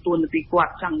វត្តនៅទូនាទីគា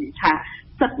ត់ចង់និយាយថា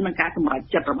សិទ្ធិនឹងការសម្រេច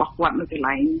ចិត្តរបស់គាត់នៅកន្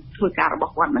លែងធ្វើការរប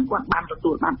ស់គាត់ហ្នឹងគាត់បានទ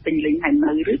ទួលបានពេញលេញហើយ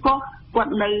នៅឬក៏គា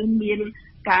ត់នៅមាន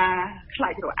ការខ្លា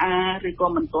ចរអាឬក៏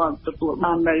មិនទាន់ទទួល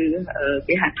បាននៅ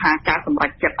គេហៅថាការសម្រេ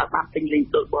ចចិត្តឲ្យបានពេញលេញ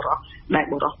ដោយបុរសដែល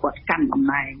បុរសគាត់កាន់តំ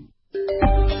ណែង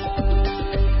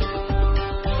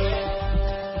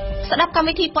ស្ដាប់កម្ម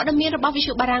វិធីព័ត៌មានរបស់វិទ្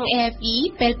យុបារាំង RFI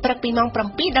ពេលព្រឹកពីម៉ោង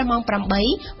 7 ដល់ម៉ោង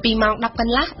 8 ពីម៉ោង 10 ក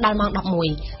ន្លះដល់ម៉ោង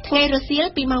 11 ថ្ងៃរសៀល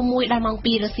ពីម៉ោង 1 ដល់ម៉ោង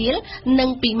 2 រសៀលនិង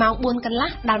ពីម៉ោង 4 កន្លះ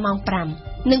ដល់ម៉ោង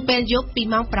 5 និងពេលយប់ពី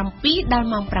ម៉ោង 7 ដល់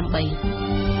ម៉ោង 8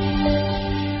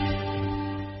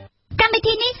កម្មវិ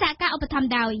ធីនេះសហការឧបត្ថម្ភ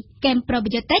ដោយ Kem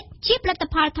Probiotic ជាផលិត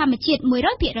ផលធម្មជាតិ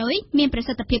 100% មានប្រ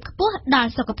សិទ្ធភាពខ្ពស់ដ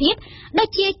ល់សុខភាពដូច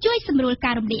ជាជួយសម្រួល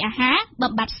ការរំលាយអាហារ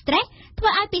បំបាត់ stress ធ្វើ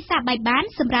ឲ្យពិសាបាយបាន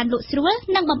សម្រានលក់ស្រួល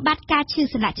និងបំបាត់ការឈឺ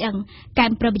សន្លាក់ឆ្អឹង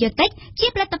Kem Probiotic ជា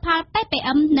ផលិតផល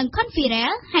PPM និង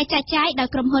Conferel ហើយចែកចាយដោយ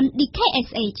ក្រុមហ៊ុន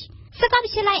DKSH សាកលវិ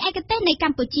ទ្យាល័យឯកទេសនៃក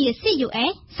ម្ពុជា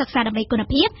CUS សិក្សាដើម្បីគុណ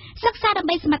ភាពសិក្សាដើម្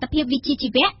បីសមត្ថភាពវិជ្ជាជី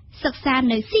វៈសិក្សា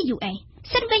នៅ CUS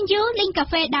សិនវិញយូលេងកា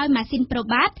ហ្វេដោយម៉ាស៊ីនប្រូ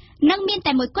បាតនិងមាន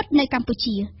តែមួយគត់នៅកម្ពុ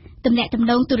ជាទំនាក់ទំ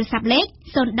នងទូរស័ព្ទលេខ010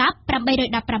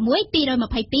 816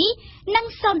 222និង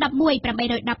011 816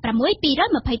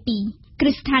 222គ្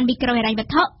រឹះស្ថានមីក្រូហិរញ្ញវ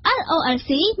ត្ថុ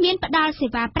LOLC មានផ្ដល់សេ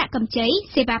វាប្រាក់កម្ចី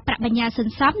សេវាប្រាក់បញ្ញើស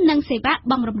ន្សំនិងសេវា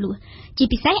បង់រំលោះជា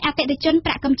ពិសេសអតិថិជនប្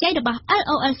រាក់កម្ចីរបស់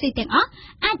LOLC ទាំងអស់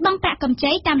អាចបង់ប្រាក់កម្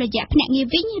ចីតាមរយៈភ្នាក់ងារ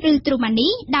វិញឬ True Money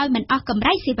ដោយមិនអស់កម្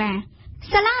រៃសេវា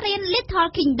សាលារៀន Little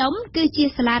Kingdom គឺជា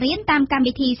សាលារៀនតាមកម្ម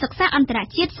វិធីសិក្សាអន្តរ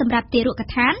ជាតិសម្រាប់ទារក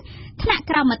ដ្ឋានថ្នាក់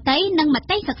ក្រោមមត្តេយ្យនិងមត្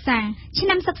តេយ្យសិក្សាឆ្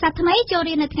នាំសិក្សាថ្មីចូល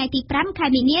រៀននៅថ្ងៃទី5ខែ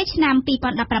មីនាឆ្នាំ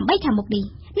2018ខាងមុខនេះ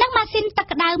និងម៉ាស៊ីនទឹក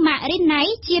ក្តៅ Marinai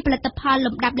ជាផលិតផល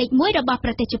លំដាប់លេខ1របស់ប្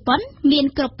រទេសជប៉ុនមាន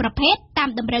គ្រប់ប្រភេទតាម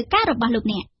តម្រូវការរបស់លោក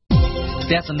អ្នក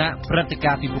ទស្សនៈព្រឹត្តិ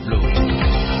ការណ៍ពិភពលោ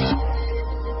ក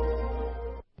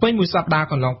ពេញមួយសប្តាហ៍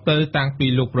កន្លងទៅតាំងពី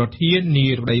លោកប្រធានា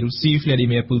ធិបតីរុស្ស៊ី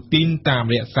Vladimir Putin តាម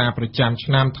រយៈសារប្រចាំ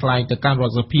ឆ្នាំថ្លែងទៅកាន់រ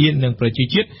ដ្ឋសភានិងប្រជា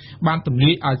ជាតិបានទម្លា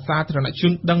យឲ្យសាធារណជ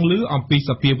នដឹងឮអំពី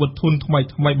សភាវុធធនថ្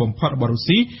មីបំផុតរបស់រុស្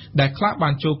ស៊ីដែលខ្លះបា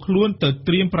នចូលខ្លួនទៅ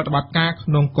ត្រៀមប្រតិបត្តិការក្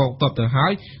នុងកងទ័ពទៅហើ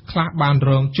យខ្លះបាន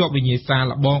រងជាប់វិញ្ញាសាល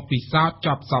បងពិសោធន៍ច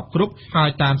ប់សពគ្រប់ហើយ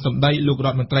តាមសម្ដីលោករ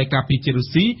ដ្ឋមន្ត្រីការពារជាតិរុ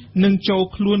ស្ស៊ីនឹងចូល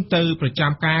ខ្លួនទៅប្រ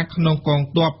ចាំការក្នុងកង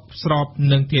ទ័ពស្រប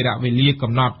នឹងថេរវេលា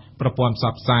កំណត់ប្រព័ន្ធផ្ស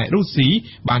ព្វផ្សាយរុស្ស៊ី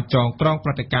បានចងក្រងប្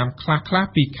រតិកម្មខ្លះៗ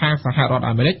ពីខាងសហរដ្ឋ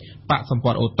អាមេរិកបកសម្ព័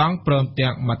ន្ធអូតង់ព្រម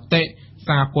ទាំងមតិ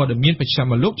សារព័ត៌មានប្រចាំ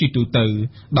លោកជាទូទៅ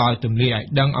ដោយទម្លាយឲ្យ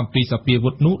ដឹងអំពីសភាវុ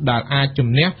ធនោះដែលអាចជំ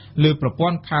នះលើប្រព័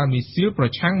ន្ធខាលមីស៊ីលប្រ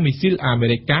ឆាំងមីស៊ីលអាមេ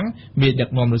រិកកាំងមានដឹក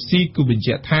នាំរុស្ស៊ីគូបញ្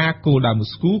ជាក់ថាគោលដៅមូ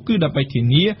ស្គូគឺដើម្បីធា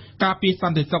នាការពារស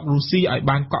ន្តិសុខរុស្ស៊ីឲ្យ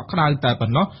បានកក់ក្ដៅតែប៉ុ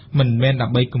ណ្ណោះមិនមែនដើ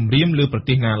ម្បីគំរាមលើប្រ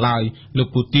ទេសណាឡើយលោក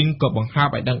ពូទីនក៏បង្ហា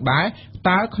ប់ឲ្យដឹងដែរ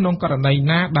តើក្នុងករណី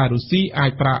ណាដែលរុស្ស៊ីអា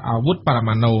ចប្រើអាវុធបរ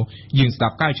មាណូយើងស្ដា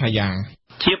ប់កៅឆាយា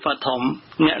ជាបឋម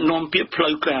អ្នកនាំពាក្យផ្លូ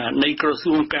វការនៃក្រ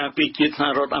សួងការពារជាតិសហ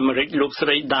រដ្ឋអាមេរិកលោកស្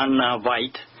រី Dana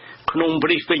White ក្នុង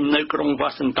briefing នៅក្រុង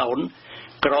Washington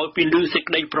ក្រោយពីលើសេច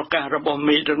ក្តីប្រកាសរបស់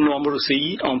មេដឹកនាំរុស្ស៊ី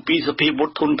អំពីសភាវុធ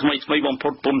ធុនថ្មីបំផុ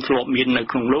តពុំធ្លាប់មាននៅ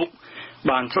ក្នុងលោក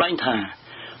បានថ្លែងថា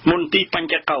មន្ទីរប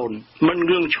ញ្ចកោណមិន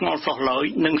ងឿងឆ្ងល់សោះឡើយ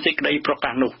នឹងសេចក្តីប្រ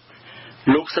កាសនោះ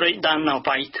លោកស្រី Dana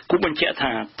White គូបញ្ជាក់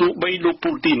ថាទោះបីលោក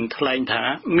ពូទីនថ្លែងថា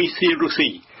មីស៊ីលរុស្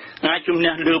ស៊ីអាចជំ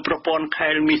នះលើប្រព័ន្ធខែ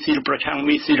លមីស៊ីលប្រឆាំង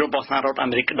មីស៊ីលរបស់សហរដ្ឋអា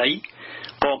មេរិកក្តី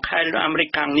ក៏ខែលអាមេរិក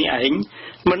ខាងនេះឯង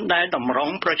មិនដែលតម្រ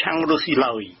ង់ប្រឆាំងរុស្ស៊ី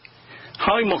ឡើយ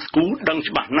ហើយម៉ូស្គូដឹង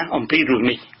ច្បាស់ណាស់អំពីរឿង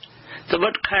នេះត្បិ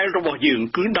តខែលរបស់យើង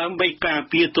គឺដើម្បីការ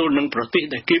ពារទល់នឹងប្រទេស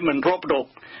ដែលគេមិនរាប់រក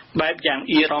បែបយ៉ាង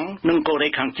អ៊ីរ៉ង់និងកូរ៉េ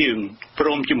ខាងជើងព្រ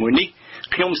មជាមួយនេះ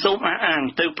ខ្ញុំសូមអះអាង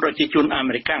ទៅប្រជាជនអា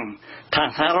មេរិកថា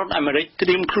សហរដ្ឋអាមេរិកត្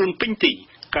រៀមខ្លួនពេញទី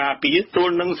ការពារទ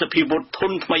ល់នឹងសភាវុធធុ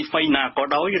នថ្មីណាក៏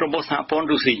ដោយរបស់សហព័ន្ធ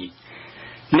រុស្ស៊ី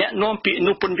អ្នកនាំពាក្យ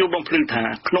នោះពន្យល់បំភ្លឺថា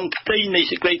ក្នុងផ្ទៃនៃ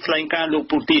សេចក្តីថ្លែងការណ៍លោក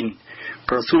ពូទីន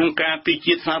ក្រសួងការពារ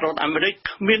ជាតិសហរដ្ឋអាមេរិក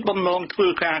មានបំណងធ្វើ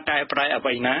ការកែប្រែអ្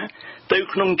វីណាទៅ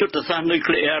ក្នុងយុទ្ធសាស្ត្រនុយ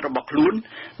ក្លេអ៊ែររបស់ខ្លួន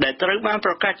ដែលត្រូវបាន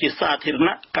ប្រកាសជាសាធារ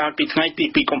ណៈកាលពីថ្ងៃទី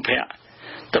2កុម្ភៈ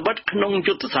ត្បិតក្នុង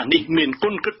យុទ្ធសាស្ត្រនេះមានគុ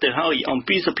ណគិតទៅហើយអំ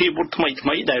ពីសភាវុធថ្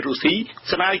មីដែលរុស្ស៊ី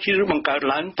ស្រាវជ្រាវបង្កើត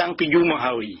ឡើងតាំងពីយូរមក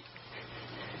ហើយ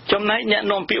ចំណែកអ្នក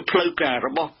នាំពាក្យផ្លូវការរ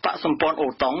បស់បកសម្ព័ន្ធអូ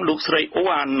តង់លោកស្រីអូ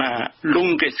អាណាលុង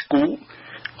កេស្គូ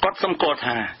គាត់សម្គាល់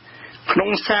ថាក្នុង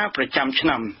សារប្រចាំឆ្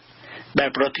នាំដែល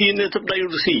ប្រធានាធិបតី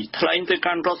រុស្ស៊ីថ្លែងទៅ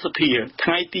កាន់រដ្ឋសភាថ្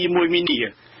ងៃទី1មីនា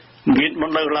មានប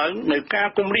ណ្ដោយឡើងនៅការ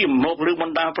គំរាមមកលើប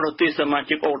ណ្ដាប្រទេសសមា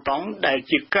ជិកអូតង់ដែល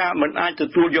ជាការមិនអាចទ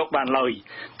ទួលយកបានឡើយ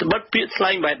ត្បិតពាក្យថ្លែ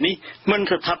ងបែបនេះមិន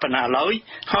ស្ថាបនាឡើយ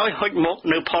ហើយហុចមក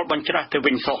នៅផលបញ្ច្រាស់ទៅ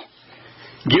វិញសោះ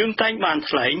យើងតែងបាន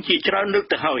ថ្លែងជាច្រើនលើក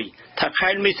ទៅហើយថាខែ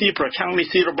លមីស៊ីប្រឆាំងមី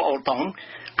ស៊ីរបស់អូតង់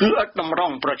គឺឥតតម្រ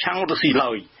ង់ប្រឆាំងរុស្ស៊ី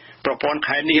ឡើយប្រព័ន្ធ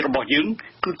ខែលនេះរបស់យើង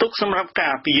គឺទុកសម្រាប់កា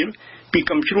រពារពី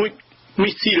កំជ្រួចមី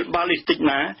ស៊ីលបាឡីស្ទិក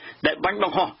ណាដែលបាញ់ប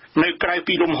ង្ហោះនៅក្រៅ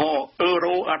ពីលំហអឺ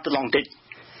រ៉ូអាត្លង់តិក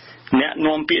អ្នក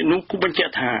នាំពាក្យនោះគូបញ្ជា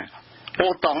ក់ថាអូ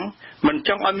តង់មិនច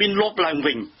ង់ឲ្យមានលបឡើង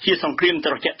វិញជាសង្គ្រាម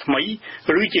ត្រជាក់ថ្មី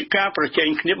ឬជាការប្រជែង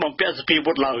គ្នាបំពាក់សភា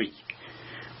វុធឡើយ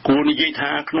គួរនិយាយ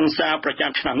ថាក្នុងសារប្រ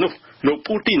ចាំឆ្នាំនោះលោក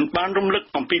ពូទីនបានរំលឹក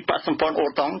អំពីបកសម្ព័ន្ធអូ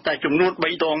តង់តែចំនួន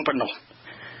3ដងប៉ុណ្ណោះ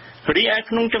រីឯ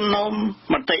ក្នុងចំណោម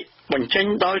មតិបញ្ចេញ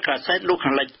ដោយកាសែតលោក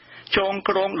ខាងលិចចង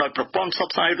ក្រងដោយប្រព័ន្ធផ្សព្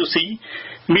វផ្សាយរុស្ស៊ី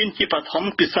មានជាបឋម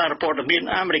គឺសារព័ត៌មាន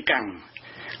អាមេរិក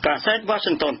កាសែត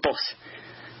Washington Post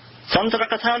សន្ទរ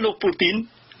កថាលោកពូទីន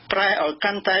ប្រែឲ្យ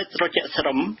កាន់តែត្រជាក់ស្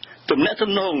រឹមទំនាក់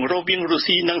ទំនងរវាងរុស្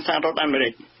ស៊ីនិងសហរដ្ឋអាមេរិ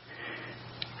ក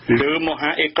លើមហា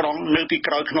អេក្រង់នៅពី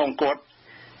ក្រោយខ្នងគាត់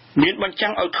មានបញ្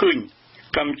ចាំងឲ្យឃើញ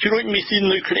កំជ្រួចមីស៊ីល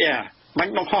នុយក្លេអ៊ែរបា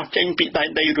ញ់បង្ហោះចេញពីដែន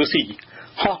ដីរុស្ស៊ី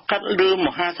ហោះកាត់លើម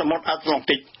ហាសមុទ្រអាត្លង់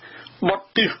តិកបត់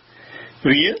ទិស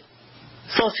វា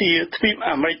សូសៀទ្វីប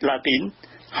អាមេរិកឡាទីន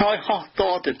ហើយហោះត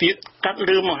ទៅទៀតកាត់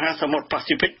លើមហាសមុទ្រប៉ា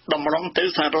ស៊ីហ្វិកតម្រង់ទៅ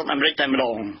សហរដ្ឋអាមេរិកតែម្ដ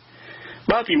ង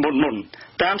បើពីមុន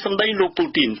តាមសម្ដីលោកពូ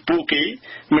ទីនពួកគេ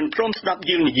មិនព្រមស្ដាប់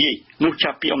យើងនិយាយនោះចា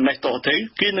ប់ពីអំណេះតទៅ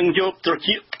គេនឹងយកត្រ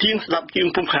ចៀកផ្ទៀងស្ដាប់យើង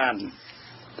ពុំខាន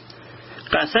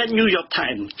កាសែត New York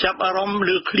Times ចាប់អារម្មណ៍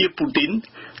លើឃ្លាពូទីន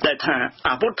ដែលថា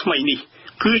អាវុធថ្មីនេះ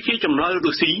គឺជាចម្លើយ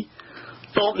រុស្ស៊ី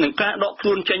តបនឹងការដកខ្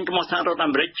លួនចេញរបស់សហរដ្ឋអា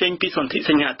មេរិកចេញពីសន្ធិ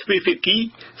សញ្ញាទ្វេភាគី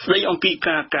ស្ដីអំពី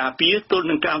ការការពារទល់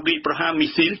នឹងការវាយប្រហារមី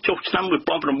ស៊ីលចុះឆ្នាំ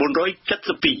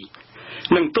1972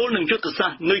និងទល់នឹងយុទ្ធសា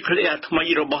ស្ត្រនុយក្លេអ៊ែរថ្មី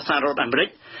របស់សហរដ្ឋអាមេរិក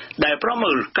ដែលប្រ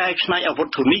មើលកែច្នៃអាវុធ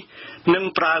ធុននេះនិង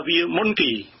ប្រើវាមុន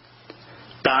គេ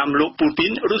តាមលោកពូទី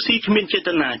នរុស្ស៊ីគ្មានចេត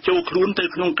នាចូលខ្លួនទៅ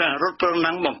ក្នុងការរត់ប្រ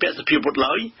ណាំងបំពាក់សភាវុធ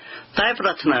ឡើយតែប្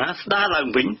រាថ្នាស្ដារឡើង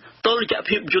វិញតុល្យ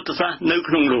ភាពយុទ្ធសាស្ត្រនៅ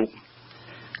ក្នុងលោក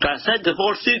កាសែត The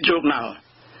Wall Street Journal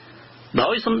ដោ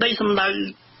យសម្ដីសម្ដៅ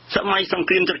សម័យសង្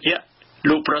គ្រាមត្រជាក់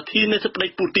លោកប្រធានាធិបតី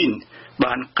ពូទីន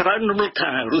បានក្រើនរំលឹក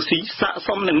ថារុស្ស៊ីស័ក្តិស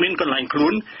មនឹងមានកន្លែងខ្លួ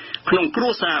នក្នុងគ្រួ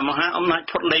សារមហាអំណាច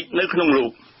ផុតលេខនៅក្នុងលោ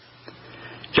ក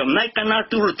ចំណែកកាណាល់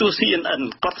ទូរទស្សន៍ CNN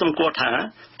ក៏សម្គាល់ថា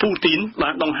ពូទីនបា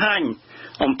នបង្ហាញ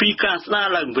អំពីការស្ដារ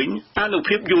ឡើងវិញអានុ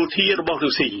ភាពយោធារបស់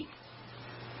រុស្ស៊ី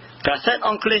កាសែតអ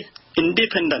ង់គ្លេស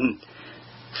Independent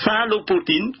សារលោកពូ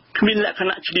ទីនគ្មានលក្ខ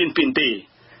ណៈឆ្លៀនពៀនទេ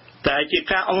តែជា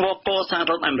ការអង្វរករសហ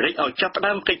រដ្ឋអាមេរិកឲ្យចាប់ផ្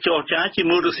ដើមកិច្ចចរចាជា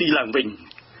មួយរុស្ស៊ីឡើងវិញ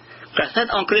កាសែត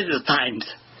អង់គ្លេស The Times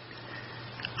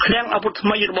ឃ្លាំងអាវុធថ្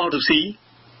មីរបស់រុស្ស៊ី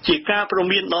ជាការព្រ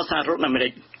មានដល់សហរដ្ឋអាមេរិ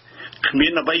ក គ្មា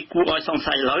នអ្វីគួរឲ្យសង្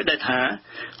ស័យឡើយដែលថា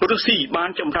រុស្ស៊ីបាន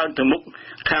ចម្រើនទៅមុខ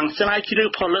ខាងស្រាវជ្រាវ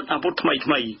ផលិតអាវុធថ្មីៗ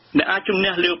ដែលអាចជំ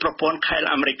នះលើប្រព័ន្ធខែល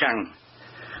អាមេរិក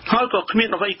ហើយក៏គ្មាន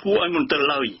អ្វីគួរឲ្យមន្ទិល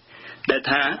ឡើយដែល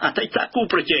ថាអតីតគូ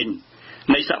ប្រជែង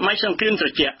នៃសម័យសង្គ្រាមត្រ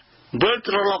ជាក់វិល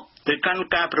ត្រឡប់ទៅកាន់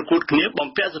ការប្រកួតគ្នាបំ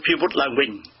ពាក់សភាវុធឡើងវិ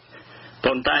ញ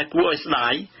ប៉ុន្តែគួរឲ្យស្ដា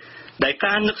យដែល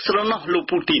ការនឹកស្រណោះលោក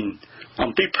ពូទីន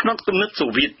អំពីផ្នត់គំនិតសូ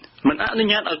វៀតមិនអនុ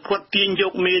ញ្ញាតឲ្យគាត់ទាញយ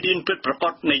កមេរៀនពិតប្រាក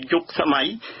ដនៃយុគសម័យ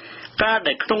ការ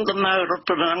ដែលក្នុងដំណើររដ្ឋ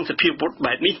ប្រហារសភាវុធ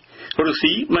បែបនេះរុស្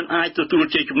ស៊ីមិនអាចទទួល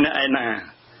ជ័យជំនះឯណា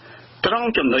ត្រង់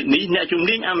ចំណុចនេះអ្នកជំ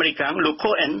នាញអាមេរិកលោក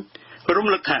Cohen រំ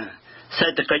លឹកថាសេ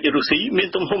ដ្ឋកិច្ចរុស្ស៊ីមាន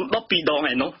ទំហំ12ដង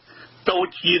ឯនោះតូច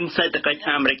ជាងសេដ្ឋកិច្ច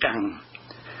អាមេរិក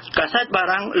កាសែតបា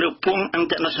រាំងលើកពង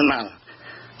International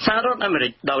សហរដ្ឋអាមេរិ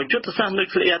កដោយយុទ្ធសាស្ត្រនុយ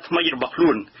ក្លេអ៊ែរថ្មីរបស់ខ្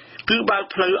លួនគឺបើក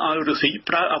ផ្លូវឲ្យរុស្ស៊ី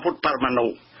ប្រើអាវុធបរមាណូ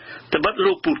ត្បិត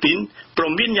លោកពូទីនព្រ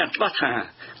មមានយ៉ាងច្បាស់ថា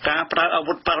ការប្រើអា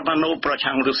វុធបរមាណូប្រ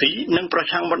ឆាំងរុស្ស៊ីនិងប្រ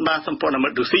ឆាំងបណ្ដាសម្ព័ន្ធមិ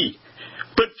ត្តរុស្ស៊ី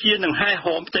ពិតជានឹងហែហ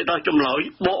មទៅដល់ចម្លើយ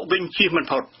បកវិញជៀសមិន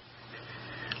ផុត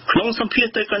ក្នុងសម្ភាស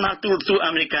ន៍ទៅកណ្ដាលទូរទស្សន៍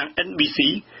អាមេរិក NBC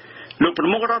លោកប្រ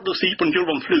មុខរដ្ឋរុស្ស៊ីពន្យល់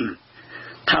បំភ្លឺ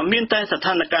ថាមានតែស្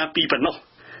ថានភាពពីរប៉ុណ្ណោះ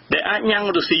ដែលអាចញ៉ាំង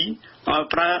រុស្ស៊ីឲ្យ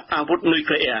ប្រើអាវុធនុយ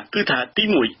ក្លេអ៊ែរគឺថាទី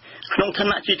1ក្នុងឋា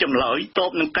នៈជាចម្លើយត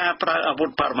បនឹងការប្រើអាវុធ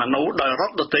បរមាណូដោយរ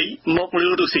ដ្ឋដទៃមកលើ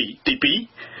រុស្ស៊ីទី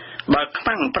2បើខ្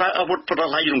មាំងប្រើអាវុធប្រ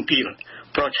ឡាយរង្គាល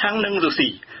ប្រឆាំងនឹងរុស្ស៊ី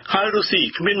ហើយរុស្ស៊ី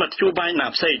គ្មានមធ្យោបាយណា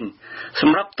ផ្សេងស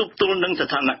ម្រាប់ទប់ទល់នឹងស្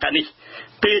ថានភាពនេះ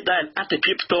ពេលដែលអធិ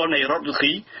ភាពផ្ទាល់នៃរដ្ឋរុស្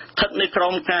ស៊ីស្ថិតនៅក្រោ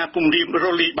មការគំរាមរ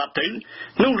លាយបាត់ទៅ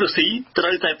នោះរុស្ស៊ីត្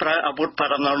រូវតែប្រើអាវុធប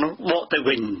រមាណូបកទៅ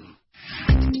វិញ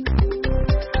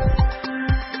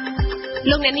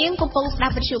លោកអ្នកនាងកំពុងស្ដា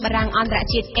ប់វិទ្យុបារាំងអន្តរ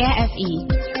ជាតិ RFI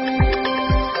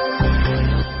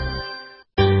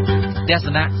ទស្ស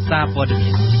នៈសារព័ត៌មា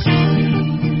ន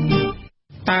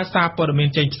តើសារព័ត៌មាន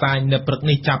ចេញផ្សាយនៅព្រឹក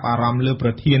នេះចាប់អារម្មណ៍លើប្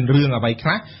រធានរឿងអ្វីខ្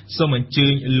លះសូមអញ្ជើ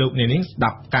ញលោកអ្នកនាងស្ដា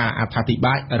ប់ការអត្ថាធិប្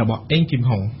បាយរបស់អេងគឹម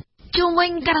ហុងជុំវិ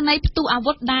ញករណីផ្ទុះអា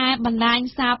វុធដែលបណ្ដាញ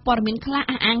សារព័ត៌មានខ្លះ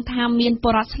អះអាងថាមានព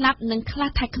លរដ្ឋស្លាប់និងខ្លះ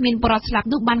ថាគ្មានពលរដ្ឋស្លាប់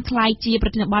នោះបានក្លាយជាប្រ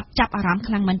ធានបទចាប់អារម្មណ៍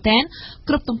ខ្លាំងមែនទែន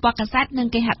គ្រប់ទំព័រកាសែតនិង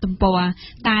គេហទំព័រ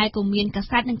តែក៏មានកា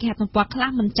សែតនិងគេហទំព័រខ្លះ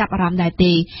មិនចាប់អារម្មណ៍ដែរ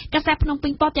ទេកាសែតភ្នំពេ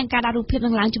ញប៉ុស្តិ៍ទាំងការដាក់រូបភាព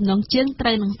និងឡើងចំណងជើងត្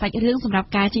រូវនឹងសាច់រឿងសម្រាប់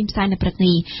ការចេញផ្សាយនៅព្រឹក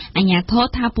នេះអាជ្ញាធរ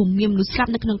ថាពុំមានមនុស្សស្លា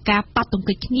ប់នៅក្នុងការប៉ះទង្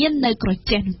គិចគ្នានៅក្រ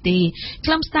ចេះនោះទេខ្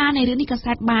លឹមសារនៃរឿងនេះកា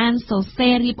សែតបានសរសេ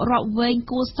ររៀបរាប់វែង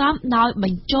គួរសមដោយប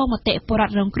ញ្ចូលមតិពលរ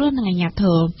ដ្ឋរងគ្រោះនិងអាជ្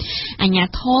ញា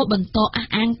ធរបន្តអះ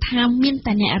អាងថាមាន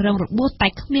តែអ្នករងរបួសតែ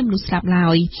គ្មានមនុស្សស្លាប់ឡើ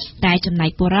យតែចំណែក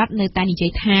ពលរដ្ឋនៅតែនិយា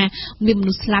យថាមានម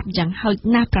នុស្សស្លាប់យ៉ាងហោច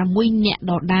ណាស់6នាក់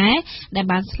ដដែលដែល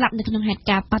បានស្លាប់នៅក្នុងហេតុ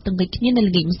ការណ៍ប៉ះទង្គិចគ្នានៅ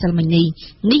ល្ងាចម្សិលមិញ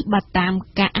នេះបើតាម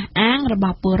ការអះអាងរប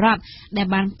ស់ពលរដ្ឋដែល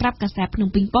បានប្រាប់កាសែតភ្នំ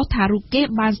ពេញប៉ុស្តិ៍ថារូបគេ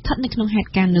បានស្ថិតនៅក្នុងហេតុ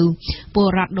ការណ៍នោះពល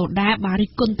រដ្ឋដដែលបានរិះ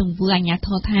គន់ទង្វើអាជ្ញាធ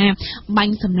រថាបា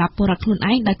ញ់សម្លាប់ពលរដ្ឋខ្លួន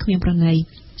ឯងដោយគ្មានប្រណី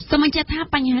សូមបញ្ជាក់ថា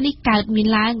បញ្ហានេះកើតមាន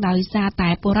ឡើងដោយសារតែ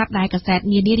ពលរដ្ឋដែលកាសែត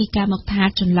នានារាយការណ៍មកថា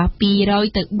ចន្លោះ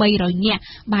200ទៅ300នាក់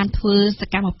បានធ្វើស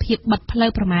កម្មភាពបិទផ្លូវ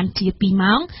ប្រមាណជា2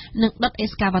ម៉ោងនិងដុតអេ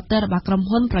សកាវ៉ាទ័ររបស់ក្រុម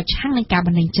ហ៊ុនប្រឆាំងនឹងការប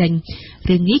ណ្តេញចេញ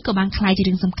រឿងនេះក៏បានក្លាយជា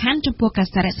រឿងសំខាន់ចំពោះកា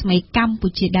សែតរស្មីកម្ពុ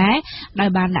ជាដែរដោយ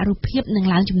បានដាក់រូបភាពនិង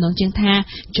ឡើងចំណងជើងថា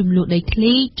ចំនួនដីធ្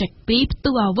លីចុច2ផ្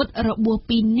ទុះអាវុធរបួស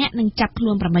2នាក់និងចាប់ខ្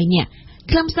លួន8នាក់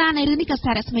ខ្លឹមសារនៃរឿងនេះកា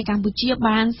សែតរស្មីកម្ពុជា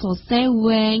បានសរសេរ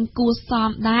វែងគួរសម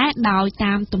ដែរដោយ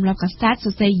តាមទម្លាប់កាសែតស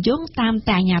រសេរយោងតាម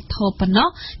តែអាជ្ញាធរប៉ុណ្ណោះ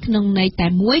ក្នុងន័យតែ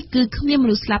មួយគឺគ្មានម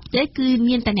នុស្សស្លាប់ទេគឺ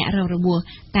មានតែអ្នករងរបួស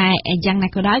តែយ៉ាងណា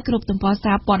ក៏ដោយគ្រប់ទំព័រ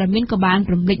សារព័ត៌មានក៏បាន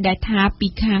រំលេចដែរថាពី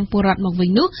ខាងពលរដ្ឋមកវិញ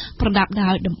នោះប្រដាប់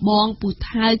ដោយដំបងពូ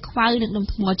ថៅខ្វៅនិងដុំ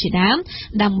ថ្មជាដើម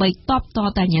ដើម្បីតបត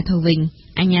តែអាជ្ញាធរវិញ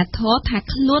អាជ្ញាធរថា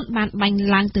ខ្លួនបានបាញ់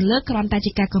ឡើងទៅលើគ្រាន់តែ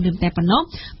ជាការគំរាមតែប៉ុណ្ណោះ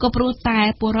ក៏ព្រោះតែ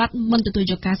ពលរដ្ឋមិនទទួល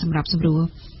យកការសម្របសម្រួល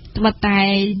ត្បិតតែ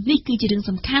នេះគឺជារឿង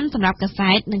សំខាន់សម្រាប់កា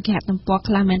សែតនិងគេហទំព័រ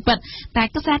ខ្លះមែនពិតតែ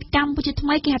កាសែតកម្ពុជាថ្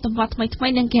មីគេហទំព័រថ្មី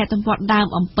និងគេហទំព័រដើម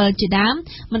អំពើជាដើម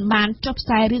មិនបានចុះផ្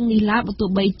សាយរឿងនេះឡើយបើទោះ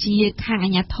បីជាខាងអា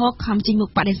ជ្ញាធរខំចេញមុខ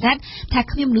បដិសេធថា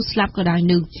គ្មានមនុស្សស្លាប់ក៏ដោយ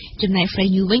នោះចំណែក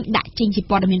Free News វិញដាក់ចេញជា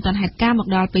ព័ត៌មានទាន់ហេតុការណ៍មក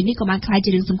ដល់ពេលនេះក៏បានក្លាយជា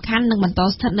រឿងសំខាន់និងបន្ត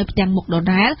ស្ថិតនៅផ្ទាំងមុខដ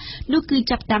ដែលនោះគឺ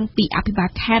ចាប់តាំងពីអភិបាល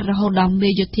ខេត្តរហូតដល់មេ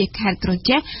យោធាខេត្តក្រ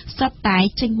ចេះសុទ្ធតែ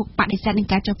ចេញមុខបដិសេធនឹង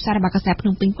ការចុះផ្សាយរបស់កាសែតភ្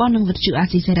នំពេញប៉ុស្តិ៍និងវិទ្យុអា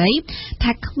ស៊ីសេរី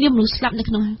ថាមានមនុស្សស្លាប់នៅ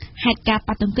ក្នុងហេតុការណ៍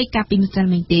ប៉ះទង្គិចកាលពីម្សិល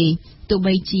មិញទេទោះ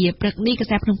បីជាព្រឹកនេះកា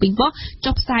សែតភ្នំពេញប៉ុស្តិ៍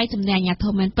ចុះផ្សាយសម្ដែងអាជ្ញាធ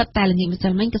រមែនពិតតែល្ងាចម្សិ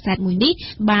លមិញកាសែតមួយនេះ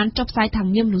បានចុះផ្សាយថា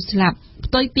មានមនុស្សស្លាប់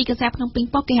ផ្ទុយពីកាសែតភ្នំពេញ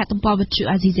ប៉ុស្តិ៍គេហទំព័រវិទ្យុ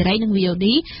អាស៊ីសេរីនិង VOD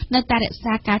នៅតែរក្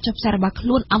សាការចុះផ្សាយរបស់ខ្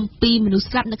លួនអំពីមនុស្ស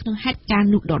ស្លាប់នៅក្នុងហេតុការណ៍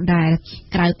នោះដដែល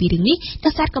ក្រៅពីរឿងនេះ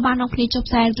កាសែតក៏បាននាំគ្នាចុះ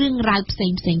ផ្សាយរឿងរ៉ាវផ្សេ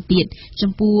ងទៀត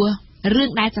ចំពោះរឿង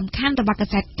ដែលសំខាន់របស់កា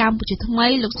សែតកម្ពុជាថ្មី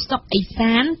លោកសុកអេ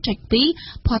សានចុច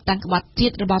2ផតតាំងក្បត់ជា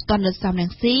តិរបស់តនរដ្ឋសំរង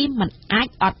ស៊ីមិនអាច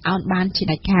អត់ឱនបានជា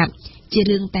ដាច់ខាត ជា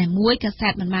រឿងតែមួយកាសែ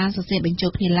តមិនបានសរសេរបញ្ចូ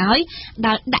លគ្នាឡើយ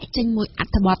ដោយដាក់ចេញមួយអ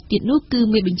ត្ថបទទៀតនោះគឺ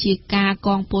មានបញ្ជាការក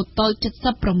ងពលតូច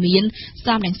70ប្រមាន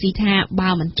សំរងស៊ីថាបើ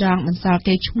មិនចង់បន្សល់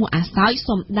គេឈ្មោះអាសោយ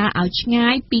សូមដើរឲ្យឆ្ងា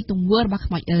យពីទង្វើរបស់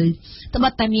ខ្មោចអើត្បិ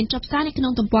តតែមានចុះផ្សាយនៅក្នុ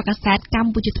ងទំព័រកាសែតក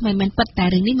ម្ពុជាថ្មីមិនពិតតែ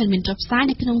រឿងនេះមិនមានចុះផ្សាយ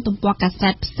នៅក្នុងទំព័រកាសែ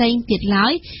តផ្សេងទៀតឡើ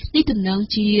យនេះទំនង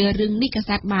ជារឿងនេះកា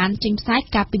សែតបានចេញផ្សាយ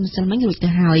កាលពីម្សិលមិញរួចទៅ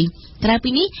ហើយក្រៅពី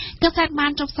នេះកាសែតបា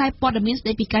នចុះផ្សាយព័ត៌មានស្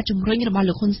តីពីការជំរុញរបស់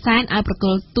លោកហ៊ុនសែនឲ្យប្រក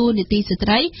ល់តួនាទីស្ត្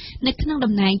រីនៅក្នុង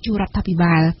តំណែងជួររដ្ឋាភិ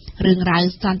បាលរឿងរ៉ាវ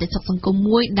សន្តិសុខសង្គម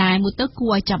មួយដែលមួយទៅគួ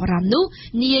រឲ្យចាប់អារម្មណ៍នោះ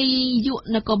នាយក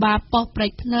នគរបាលប៉ុស្តិ៍ព្រែ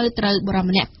កភ្នៅត្រូវបរិម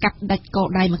ម្នាក់កាប់ដាច់ក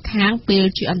ដៃម្ខាងពេល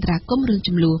ជួយអន្តរាគមន៍រឿង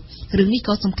ចំនួនរឿងនេះ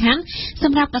ក៏សំខាន់ស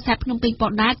ម្រាប់កាសែតភ្នំពេញប៉ុ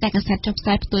ស្តិ៍ដែរតែកាសែតចុះផ្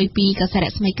សាយផ្ទុយពីកាសែតរ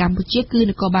ស្មីកម្ពុជាគឺ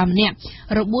នគរបាលម្នាក់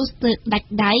របួសស្ទើរដាច់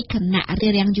ដៃខណៈរា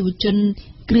រាំងយុវជន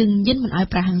គ្រឿងញៀនមិនឲ្យ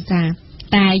ប្រហារហិង្សា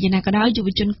តែយ៉ាងណាក៏ដោយយុវ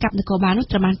ជនកាប់នគរបាលនោះ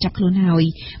ត្រូវបានចាប់ខ្លួនហើយ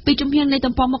ពីជំហាននៃ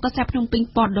ទំព័រមុខកាសែតភ្នំពេញ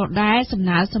ប៉ុស្តិ៍ដដែលសំ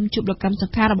ណើសុំជួបលោកកម្មស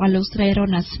ខារបស់លោកស្រីរ៉ូ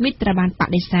ណាស្មីតត្រូវបានប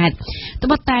ដិសេធត្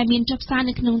បិតតែមានចុះផ្សាយ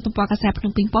នៅក្នុងទំព័រកាសែតភ្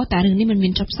នំពេញប៉ុស្តិ៍តែរឿងនេះមិនមា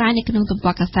នចុះផ្សាយនៅក្នុងទំ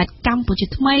ព័រកាសែតកម្ពុជា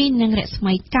ថ្មីនិងរស្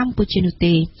មីកម្ពុជានោះ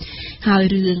ទេហើយ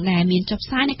រឿងដែលមានចុះផ្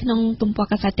សាយនៅក្នុងទំព័រ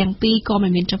កាសែតទាំងពីរក៏មិ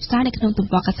នមានចុះផ្សាយនៅក្នុងទំ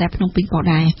ព័រកាសែតភ្នំពេញប៉ុស្តិ៍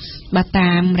ដែរបើ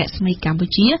តាមរស្មីកម្ពុ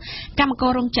ជាកម្មក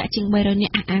ររោងចក្រជាង300នា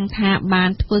ក់អះអាងថាបាន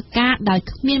ធ្វើការដោយ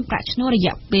គ្មានប្រាក់ឈ្នួលរ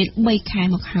យៈពេល3ខែ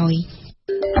មកហើយ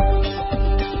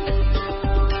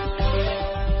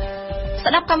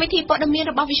ស្ដាប់កម្មវិធីព័ត៌មាន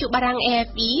របស់វិទ្យុបារាំង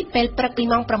RFI ពេលព្រឹកពី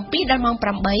ម៉ោង 7 ដល់ម៉ោង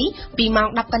 8 ពីម៉ោង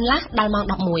 10 កន្លះដល់ម៉ោង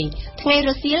 11 ថ្ងៃរ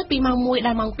សៀលពីម៉ោង 1 ដ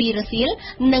ល់ម៉ោង 2 រសៀល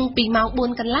និងពីម៉ោង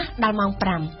 4 កន្លះដល់ម៉ោង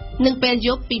 5 និងពេលយ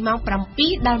ប់ពីម៉ោង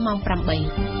 7 ដល់ម៉ោង 8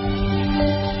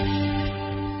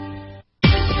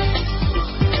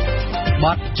ប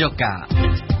ទយូហ្គា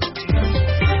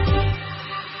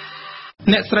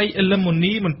អ្នកស្រីអេលឹមម៉ូ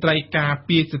នីមន្ត្រីការ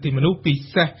ពារសិទ្ធិមនុស្សពិ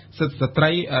សេសសិទ្ធិស្ត្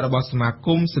រីរបស់សមាគ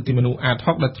មសិទ្ធិមនុស្សអាត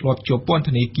60ដែលធ្លាប់ជាប់ពន្ធ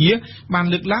នាគារបាន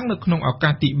លើកឡើងនៅក្នុងឱកា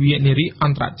សទិវានារីអ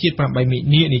ន្តរជាតិ8មី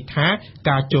នានេះថា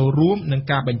ការចូលរួមនិង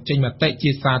ការបញ្ចេញមតិជា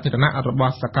សាធារណៈរប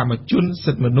ស់សកម្មជន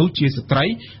សិទ្ធិមនុស្សជាស្ត្រី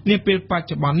នាពេលបច្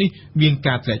ចុប្បន្ននេះមាន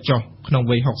ការធ្លាក់ចុះក្នុង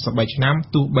វ័យ63ឆ្នាំ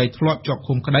ទោះបីធ្លាប់ជាប់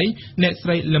ឃុំក្តីអ្នកស្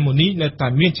រីលឹមម៉ូនីនៅតែ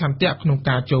មានឆន្ទៈក្នុង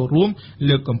ការចូលរួម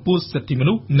លើកកម្ពស់សិទ្ធិម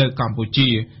នុស្សនៅកម្ពុជា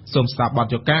សូមស្ដាប់បទ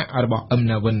យូហ្គារបស់អឹម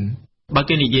ណាវិនបើ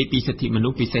គេនិយាយពីសិទ្ធិមនុ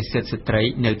ស្សពិសេសសិទ្ធិស្ត្រី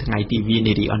នៅថ្ងៃទិវា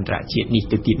នារីអន្តរជាតិនេះ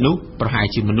ទៅទៀតនោះប្រហែល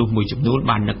ជាមនុស្សមួយចំនួន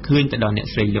បាននឹកឃើញទៅដល់អ្នក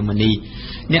ស្រីលឹមម៉ូនី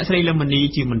អ្នកស្រីលឹមម៉ូនី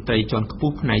ជាមន្ត្រីជាន់ខ្ព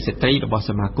ស់ផ្នែកស្ត្រីរបស់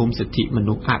សមាគមសិទ្ធិម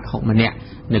នុស្សអាត60ម្នាក់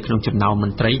នៅក្នុងចំណោមម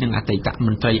ន្ត្រីនិងអតីតម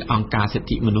ន្ត្រីអង្គការសិទ្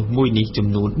ធិមនុស្សមួយនេះចំ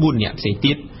នួន4នាក់ផ្សេង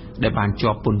ទៀតដែលបាន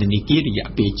ជាប់ពន្ធនាគាររយៈ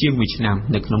ពេលជាង1ឆ្នាំ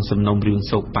នៅក្នុងសំណុំរឿង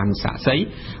សោកប៉ាន់សាក់សី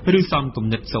ឬសំគំ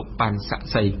និតសោកប៉ាន់សាក់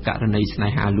សីករណីស្នេ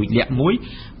ហាលួចលាក់មួយ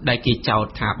ដែលគេចោទ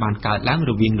ថាបានកើតឡើង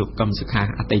រវាងលោកកឹមសុខា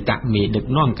អតីតមេដឹក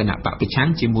នាំគណៈបព្វប្រឆាំង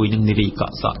ជាមួយនឹងនារីក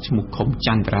ក់សក់ឈ្មោះខុមច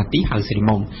ន្ទរាទីហៅស្រី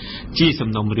មុំជាសំ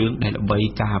ណុំរឿងដែលល្បី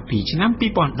កាលពីឆ្នាំ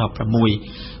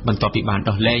2016បន្ទាប់ពីបាន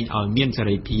ដោះលែងឲ្យមានសេ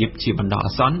រីភាពជាបណ្ដោះ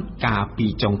អាសន្នកាលពី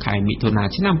ចុងខែមិថុនា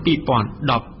ឆ្នាំ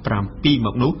2017ម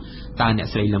កនោះតើអ្នក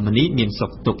ស្រីលឹមម៉ូនីមានសុ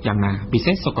ខទុក្ខយ៉ាងណាពិ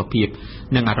សេសសុខភាព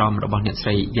និងអារម្មណ៍របស់អ្នកស្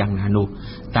រីយ៉ាងណានោះ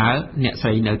តើអ្នកស្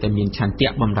រីនៅតែមានឆន្ទៈ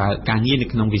បម្រើការងារនៅ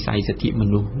ក្នុងវិស័យសិទ្ធិម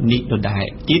នុស្សនេះដដែល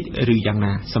ទៀតឬយ៉ាង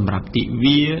ណាសម្រាប់ទិ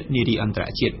វានារីអន្តរ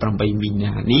ជាតិ8មី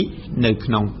នានេះនៅ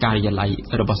ក្នុងការិយាល័យ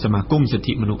របស់សមាគមសិទ្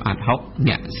ធិមនុស្សអាត60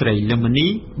អ្នកស្រីលឹមម៉ូនី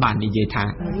បាននិយាយថា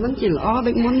មិនជាល្អ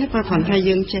ដូចមុនទេព្រោះថា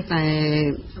យើងចេះតែ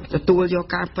ទទួលយក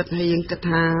ការពិតហើយយើងគិត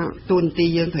ថាទូនទី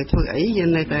យើងត្រូវធ្វើអីយើង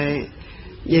នៅតែ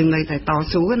ត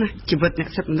ស៊ូណាជីវិតអ្នក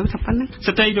សិទ្ធិមនុស្សថាប៉ុណ្ណឹង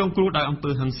ស្ត្រីរងគ្រោះដោយអំពើ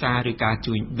ហិង្សាឬការ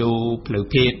ជួញដូរផ្លូវ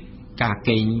ភេទការ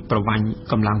កេងប្រវ័ញ្ច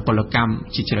កម្លាំងពលកម្ម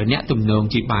ជាច្រើនអ្នកទំនង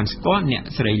ជាបានស្គាល់អ្នក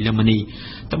ស្រីលឹមម៉ូនី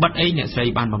ត្បិតអីអ្នកស្រី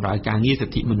បានបម្រើការងារសិ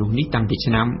ទ្ធិមនុស្សនេះតាំងពី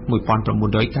ឆ្នាំ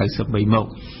1993មក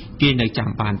គេនៅចាំ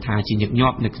បានថាជាញឹកញា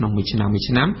ប់នៅក្នុងមួយឆ្នាំ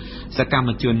សកម្ម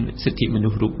ជនសិទ្ធិមនុ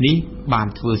ស្សរូបនេះបាន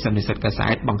ធ្វើសន្និសីទកាសែ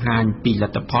តបង្ហាញពីល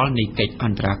ទ្ធផលនៃកិច្ចអ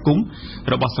ន្តរាគមន៍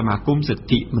របស់សមាគមសិទ្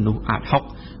ធិមនុស្សអាត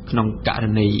60ក្នុងករ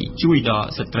ណីជួយដល់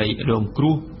ស្ត្រីរងគ្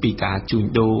រោះពីការជួញ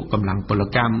ដូរកម្លាំងពល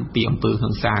កម្មពីអំពើហិ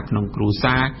ង្សាក្នុងគ្រួ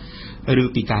សារឬ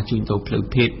ពីការជួញដូរផ្លូវ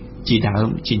ភេទជាដើម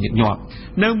ជាញឹកញាប់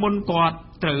នៅមុនគាត់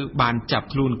ត្រូវបានចាប់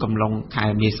ខ្លួនកំឡុងខែ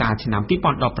មេសាឆ្នាំ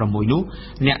2016នោះ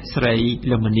អ្នកស្រី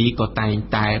លឹមម៉ូនីក៏តែង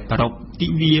តែប្រារព្ធទិ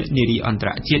វានារីអន្តរ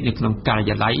ជាតិនៅក្នុងការិ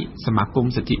យាល័យសមាគម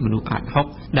សិទ្ធិមនុស្សអាត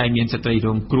60ដែលមានស្ត្រីរ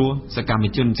ងគ្រោះសកម្ម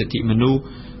ជនសិទ្ធិមនុស្ស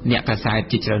អ្នកកាសែត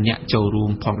ជាច្រើនអ្នកចូលរួ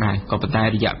មផងដែរក៏ប៉ុន្តែ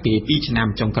រយៈពេល2ឆ្នាំ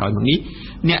ចុងក្រោយមកនេះ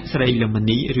អ្នកស្រីលឹមម៉ូ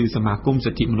នីឬសមាគម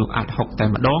សិទ្ធិមនុស្សអាត60តែ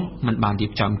ម្ដងមិនបានរៀ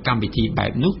បចំកម្មវិធីបែ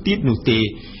បនោះទៀតនោះទេ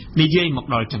និយាយមក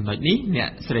ដល់ចំណុចនេះអ្នក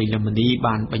ស្រីលឹមម៉ូនី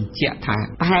បានបញ្ជាក់ថា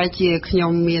ប្រហែលជាខ្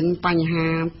ញុំមានបញ្ហា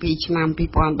ពីឆ្នាំ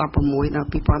2016ដល់2017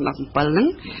ហ្នឹង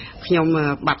ខ្ញុំ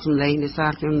បាត់សម្លេងដោយសា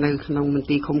រខ្ញុំនៅក្នុង មន្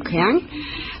ទីរឃុំឃាំង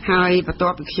ហើយបន្ទា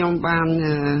ប់ពីខ្ញុំបាន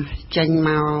ចេញម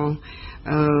ក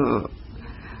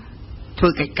ធ្វើ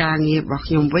កិច្ចការងាររបស់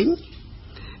ខ្ញុំវិញ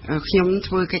ខ្ញុំ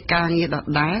ធ្វើកិច្ចការងារដ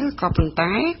ដែលក៏ប៉ុន្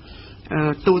តែ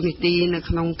ទូនីតិនៅ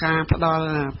ក្នុងការផ្ដល់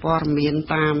ព័ត៌មាន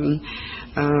តាម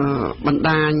បណ្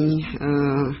ដាញ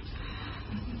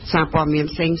សារព័ត៌មាន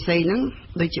ផ្សេងៗហ្នឹង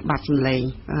ដូចជាបាត់សម្លេង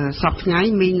សពថ្ងៃ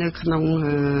មាននៅក្នុង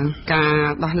ការ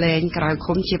ដោះលែងក្រៅ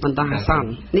ឃុំជាបណ្ដោះអាសន្ន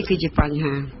នេះគឺជាបញ្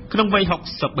ហាក្នុងវ័យ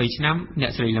63ឆ្នាំអ្ន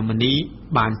កស្រីលំនី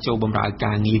បានចូលបម្រើ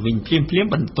ការងារវិញភ្លាម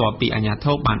បន្ទាប់ពីអាជ្ញាធ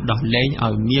របានដោះលែង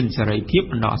ឲ្យមានសេរីភាព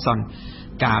បណ្ដោះអាសន្ន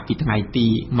កាលពីថ្ងៃទី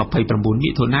29មិ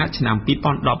ថុនាឆ្នាំ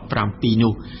2017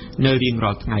នោះនៅរៀងរា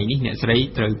ល់ថ្ងៃនេះអ្នកស្រី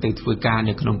ត្រូវទៅធ្វើការ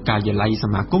នៅក្នុងការិយាល័យស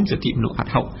មាគមសិទ្ធិមនុស្សអា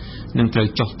ត់ហុកនិងត្រូវ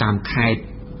ចុះតាមខេត្ត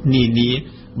នានា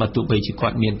បើទោះបីជាគា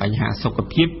ត់មានបញ្ហាសុខ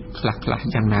ភាពខ្លះ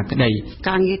យ៉ាងណាក្តី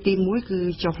ការងារទី1គឺ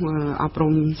ចុះអប់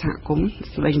រំសហគមន៍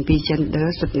ស្ដីអំពី gender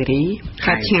សិទ្ធិនារី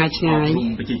ខេត្តឆ្ងាយ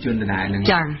ប្រជាជនដដែលហ្នឹង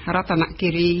ចារតនគិ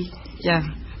រីចា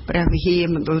ព្រះវិហារ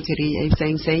មណ្ឌលគិរីអីផ្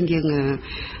សេងយើង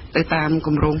ទៅតាមគ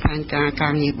ម្រោងផែនកា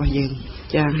រងាររបស់យើង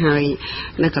ចាហើយ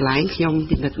នៅកន្លែងខ្ញុំ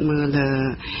ពិនិត្យមើល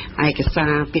ឯកសា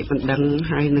រពាក្យបណ្ដឹង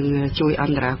ហើយនឹងជួយអ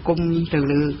ន្តរាគមន៍ទៅ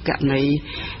លើករណី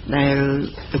ដែល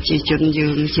ប្រជាជនយើ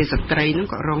ងជាស្ត្រីហ្នឹង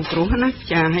ក៏រងគ្រោះណា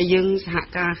ចាហើយយើងសហ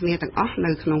ការគ្នាទាំងអស់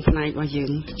នៅក្នុងផ្នែករបស់យើ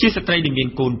ងជាស្ត្រីដែលមាន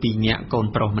កូន2នាក់កូន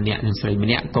ប្រុសម្នាក់និងស្រីម្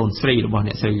នាក់កូនស្រីរបស់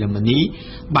អ្នកស្រីលំនី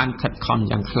បានខិតខំ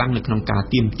យ៉ាងខ្លាំងនៅក្នុងការ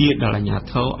ទាមទារដល់អាជ្ញា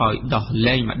ធរឲ្យដោះ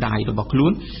លែងម្ដាយរបស់ខ្លួ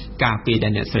នកាលពេលដែ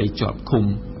លអ្នកស្រីជាប់ឃុំ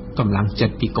កម្លាំងចិ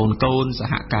ត្តពីកូនស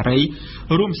ហការី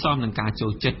រួមផ្សំនឹងការចូ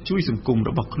លចិត្តជួយសង្គម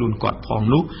របស់ខ្លួនគាត់ផង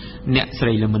នោះអ្នកស្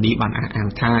រីលំនីបានអះអាង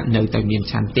ថានៅតែមាន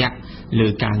ឆន្ទៈលើ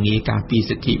ការងារការពារ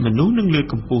សិទ្ធិមនុស្សនិងលើក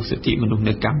កម្ពស់សិទ្ធិមនុស្ស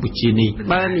នៅកម្ពុជានេះ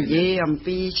បើនិយាយអំ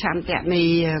ពីឆន្ទៈនៃ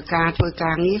ការធ្វើ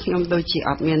ការងារខ្ញុំដូចជា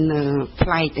អត់មានផ្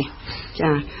លែកទេ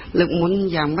ចាលើកមុន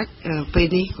យ៉ាងម៉េចពេល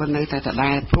នេះក៏នៅតែដ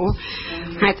ដែលព្រោះ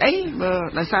ហេតុអីបើ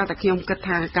ដោយសារតែខ្ញុំគិត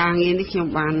ថាការងារនេះខ្ញុំ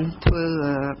បានធ្វើ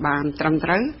បានត្រឹមត្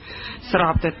រូវស្រ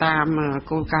បទៅតាម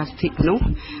គោលការណ៍សិទ្ធិមនុស្ស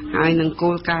ហើយនឹង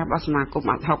គោលការណ៍របស់សមាគម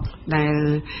អាត់ហុកដែល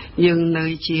យើងនៅ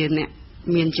ជាអ្នក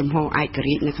មានចំហឯក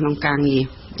រាជ្យនៅក្នុងការងារ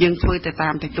យើងធ្វើទៅតា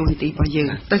មតួនាទីរបស់យើង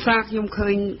ដោយសារខ្ញុំឃើ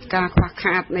ញការខ្វះ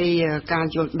ខាតនៃការ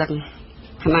យល់ដឹង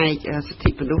ផ្នែកសិទ្ធិ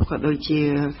មនុស្សក៏ដូចជា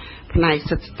ផ្នែក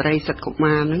សិទ្ធិស្ត្រីសិទ្ធិកុ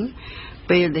មារហ្នឹង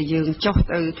ពេលដែលយើងចុះ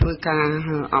ទៅធ្វើការ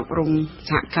អប់រំ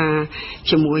សហការ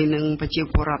ជាមួយនឹងប្រជា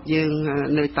ពលរដ្ឋយើង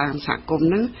នៅតាមសហគមន៍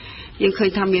ហ្នឹងយើងឃើញ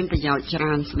ថាមានប្រយោជន៍ច្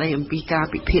រើនស្ដីអំពីការ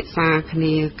ពិភាក្សាគ្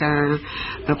នាការ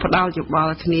ផ្ដល់យោប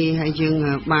ល់គ្នាហើយយើង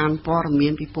បានព័ត៌មា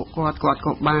នពីពួកគាត់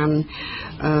ក៏បាន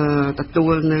ទទួ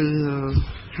លនៅ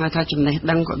ហៅថាចំណេះ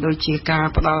ដឹងក៏ដូចជាការ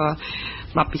ផ្ដល់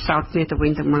បទពិសោធន៍គ្នាទៅវិ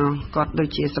ញទៅមកគាត់ដូច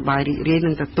ជាសប្បាយរីករាយ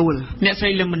នឹងទទួលអ្នកស្រី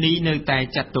លំនីនៅតែ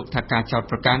ចាត់ទុកថាការចោទ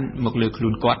ប្រកាន់មកលើខ្លួ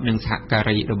នគាត់និងសហកា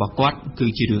រីរបស់គាត់គឺ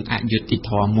ជារឿងអយុត្តិ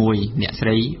ធម៌មួយអ្នកស្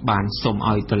រីបានសូម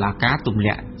ឲ្យតុលាការទម្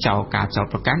លាក់ចោលការចោទ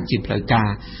ប្រកាន់ជាផ្លូវការ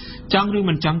ចង់ឬ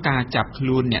មិនចង់ការចាប់ខ្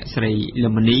លួនអ្នកស្រី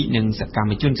លំនីនិងសកម្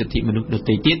មជនសិទ្ធិមនុស្សដ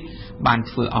ទៃទៀតបាន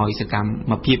ធ្វើឲ្យសកម្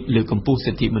មភាពលើកកម្ពស់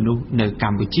សិទ្ធិមនុស្សនៅក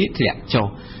ម្ពុជាធ្លាក់ចុះ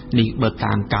នេះបើ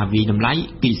តាមការវិយតម្លៃ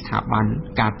ពីស្ថាប័ន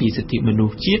ការពារសិទ្ធិមនុ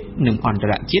ស្សជាតិនិងអន្ត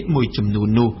រជាតិមួយចំនួន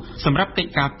នោះសម្រាប់កិច្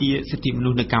ចការពារសិទ្ធិមនុ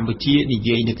ស្សនៅកម្ពុជានិ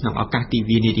យាយនៅក្នុងឱកាសទិ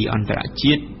វានារីអន្តរ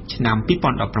ជាតិឆ្នាំ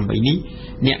2018នេះ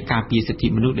អ្នកការពារសិទ្ធិ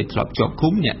មនុស្សដែលធ្លាប់ជាប់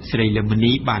ឃុំអ្នកស្រីលំ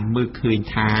នីបានមើលឃើញ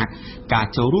ថាការ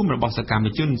ចូលរួមរបស់សកម្ម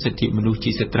ជនសិទ្ធិមនុស្ស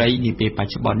ជាស្ត្រីនាពេលប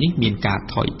ច្ចុប្បន្ននេះមានការ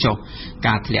ថយចុះ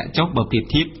ការធ្លាក់ចុះបើប្រៀប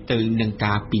ធៀបទៅនឹង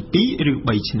ការពី2ឬ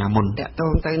3ឆ្នាំមុនតកត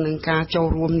ងទៅនឹងការចូល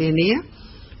រួមនានា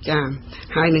ចា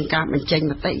ហើយនឹងការបញ្ចេញ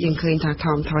មតិយើងឃើញថាថ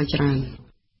មថយច្រើន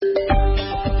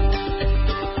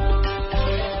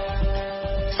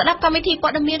ស្ដាប់កម្មវិធីព័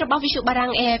ត៌មានរបស់វិទ្យុបារាំ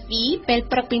ង RFI ពេល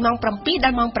ព្រឹកពីម៉ោង 7 ដ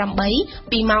ល់ម៉ោង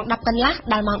 8 ពីម៉ោង 10 កន្លះ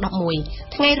ដល់ម៉ោង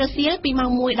 11 ថ្ងៃរសៀលពីម៉ោង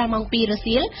 1 ដល់ម៉ោង 2 រ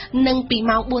សៀលនិងពី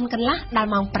ម៉ោង 4 កន្លះដល់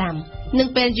ម៉ោង 5 និង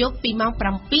ពេលយប់ពីម៉ោង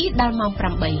 7 ដល់ម៉ោង 8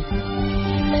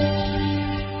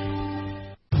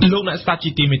លោកអ្នកស្ដាប់ជា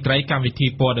ទីមេត្រីកម្មវិធី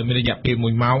ព័ត៌មានរយៈពេល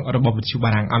1ម៉ោងរបស់វិទ្យុបា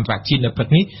រាំងអន្តរជាតិនៅព្រឹក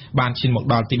នេះបានឈានមក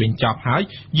ដល់ទីបញ្ចប់ហើយ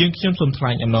យើងខ្ញុំសូមថ្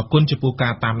លែងអំណរគុណចំពោះកា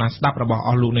រតាមដានស្ដាប់របស់អ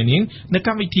ស់លោកអ្នកនាងនៅក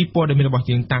ម្មវិធីព័ត៌មានរបស់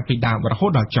យើងតាំងពីដើមរហូ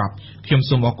តដល់ចប់ខ្ញុំ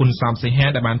សូមអរគុណសំសេហា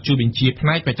ដែលបានជួយបញ្ជាផ្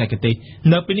នែកបច្ចេកទេស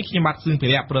នៅពេលនេះខ្ញុំបាទសឿងភិ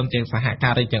រៈព្រមទាំងសហ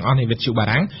ការីទាំងអស់នៃវិទ្យុបា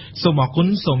រាំងសូមអរគុណ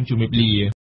សូមជម្រាប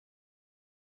លា